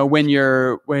check-in. You know, when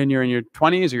you're in your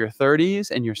 20s or your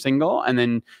 30s and you're single, and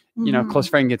then, you know, close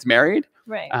friend gets married,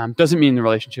 doesn't mean the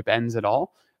relationship ends at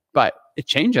all, but it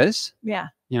changes. Yeah.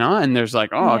 You know, and there's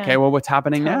like, okay, well, what's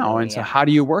happening now? And so how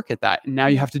do you work at that? And now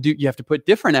you have to put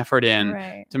different effort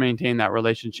in to maintain that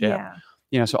relationship.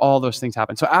 So all those things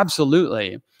happen. So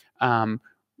absolutely,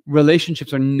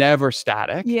 relationships are never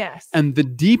static. Yes. And the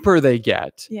deeper they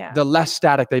get, the less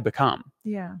static they become.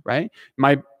 Yeah. Right.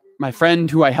 My friend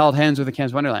who I held hands with at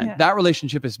Cam's Wonderland, that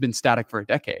relationship has been static for a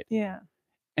decade. Yeah.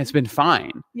 And it's been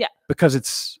fine. Yeah. Because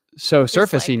it's so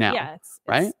surfacey now. Yeah.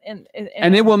 Right.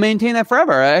 And it will maintain that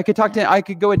forever. I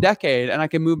could go a decade and I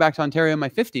could move back to Ontario in my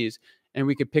 50s and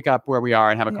we could pick up where we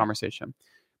are and have a conversation.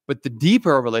 But the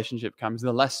deeper a relationship comes,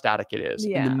 the less static it is,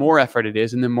 and the more effort it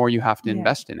is, and the more you have to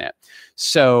invest in it.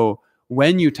 So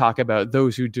when you talk about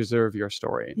those who deserve your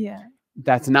story,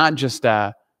 that's not just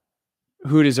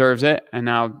who deserves it, and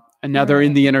now another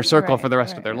in the inner circle for the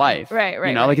rest of their life. Right.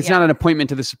 It's not an appointment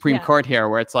to the Supreme Court here,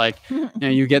 where it's like,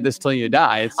 you get this till you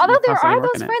die. Although there are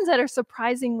those friends that are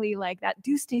surprisingly like that,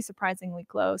 do stay surprisingly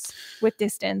close with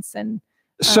distance and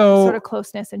sort of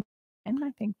closeness and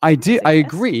I think I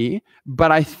agree,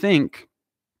 but I think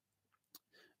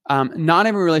not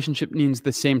every relationship needs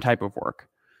the same type of work.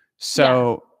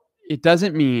 So it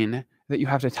doesn't mean that you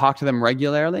have to talk to them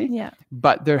regularly,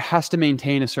 but there has to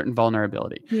maintain a certain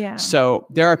vulnerability. So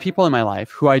there are people in my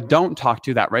life who I don't talk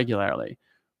to that regularly,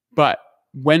 but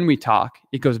when we talk,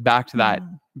 it goes back to that,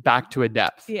 back to a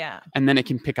depth. And then it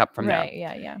can pick up from there.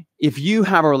 If you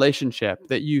have a relationship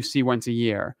that you see once a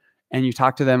year and you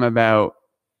talk to them about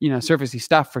surfacey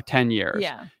stuff for 10 years.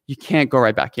 You can't go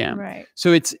right back in. Right.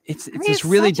 So it's this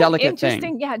really delicate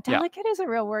thing. Yeah, delicate is a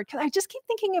real word. Because I just keep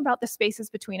thinking about the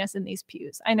spaces between us in these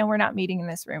pews. I know we're not meeting in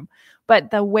this room, but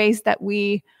the ways that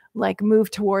we like move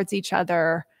towards each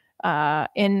other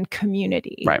in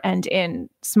community and in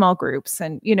small groups,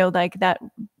 and like that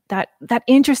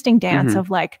interesting dance of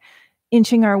like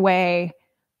inching our way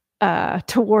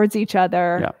towards each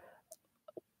other.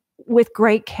 With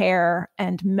great care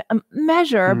and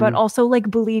measure, but also like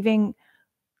believing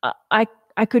I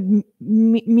could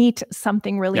meet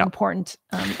something really important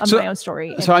of my own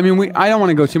story. So I mean, I don't want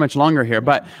to go too much longer here,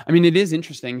 but I mean, it is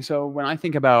interesting. So when I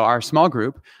think about our small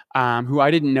group, who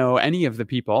I didn't know any of the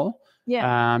people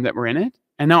that were in it,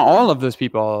 and now all of those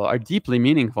people are deeply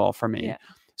meaningful for me.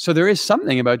 So there is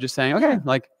something about just saying, okay,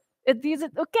 like. These are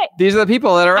the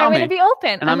people that are around me. I'm going to be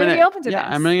open. And I'm going to be open to this.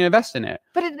 I'm going to invest in it.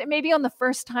 But maybe on the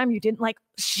first time you didn't like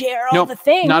share all the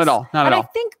things. Not at all. Not at all. I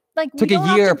think like took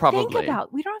a year probably. We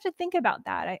don't have to think about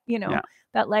that.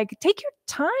 That like take your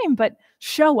time, but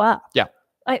show up. Yeah.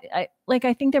 I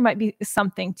think there might be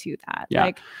something to that. Yeah.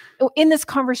 Like in this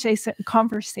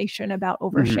conversation about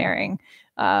oversharing,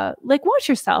 like watch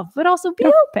yourself, but also be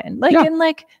open. Like and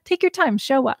like take your time,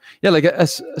 show up. Yeah, like a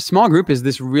small group is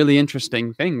this really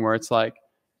interesting thing where it's like,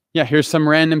 here's some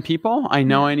random people. I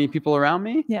know I need people around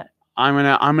me. Yeah. I'm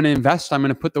gonna invest. I'm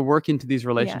gonna put the work into these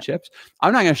relationships.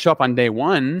 I'm not gonna show up on day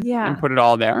one and put it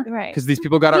all there, right? Because these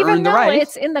people got to earn the right.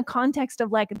 It's in the context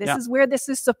of like this is where this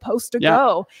is supposed to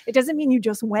go. It doesn't mean you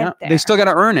just went there. They still got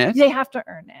to earn it. They have to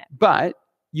earn it. But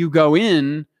you go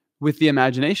in with the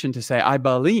imagination to say, I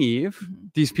believe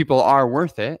these people are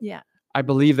worth it. Yeah. I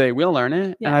believe they will earn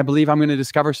it, and I believe I'm going to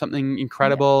discover something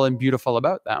incredible and beautiful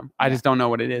about them. I just don't know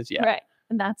what it is yet. Right.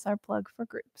 And that's our plug for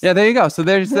groups. Yeah, there you go. So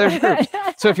there's groups.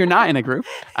 So if you're not in a group,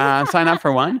 sign up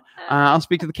for one. I'll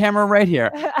speak to the camera right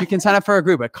here. You can sign up for a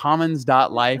group at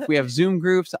commons.life. We have Zoom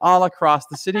groups all across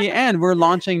the city, and we're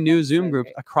launching new Zoom groups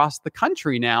across the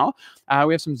country now.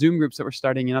 We have some Zoom groups that we're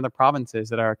starting in other provinces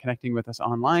that are connecting with us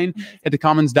online. At the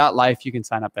commons.life, you can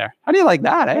sign up there. How do you like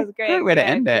that? That was great way to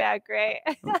end it. Yeah, great.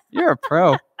 You're a pro.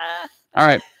 All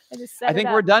right. I think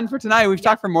we're done for tonight. We've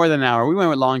talked for more than an hour. We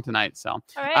went long tonight. So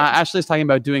right. Ashley's talking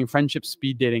about doing friendship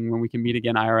speed dating when we can meet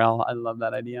again IRL. I love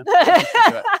that idea.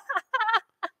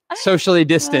 Socially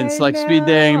distanced, like speed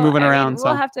dating, moving around.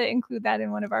 We'll have to include that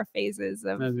in one of our phases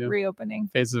of reopening.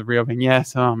 Phases of reopening.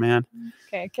 Yes. Oh, man.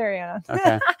 Okay. Carry on.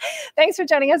 Okay. Thanks for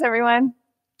joining us, everyone.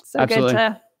 So good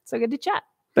to chat.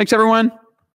 Thanks, everyone.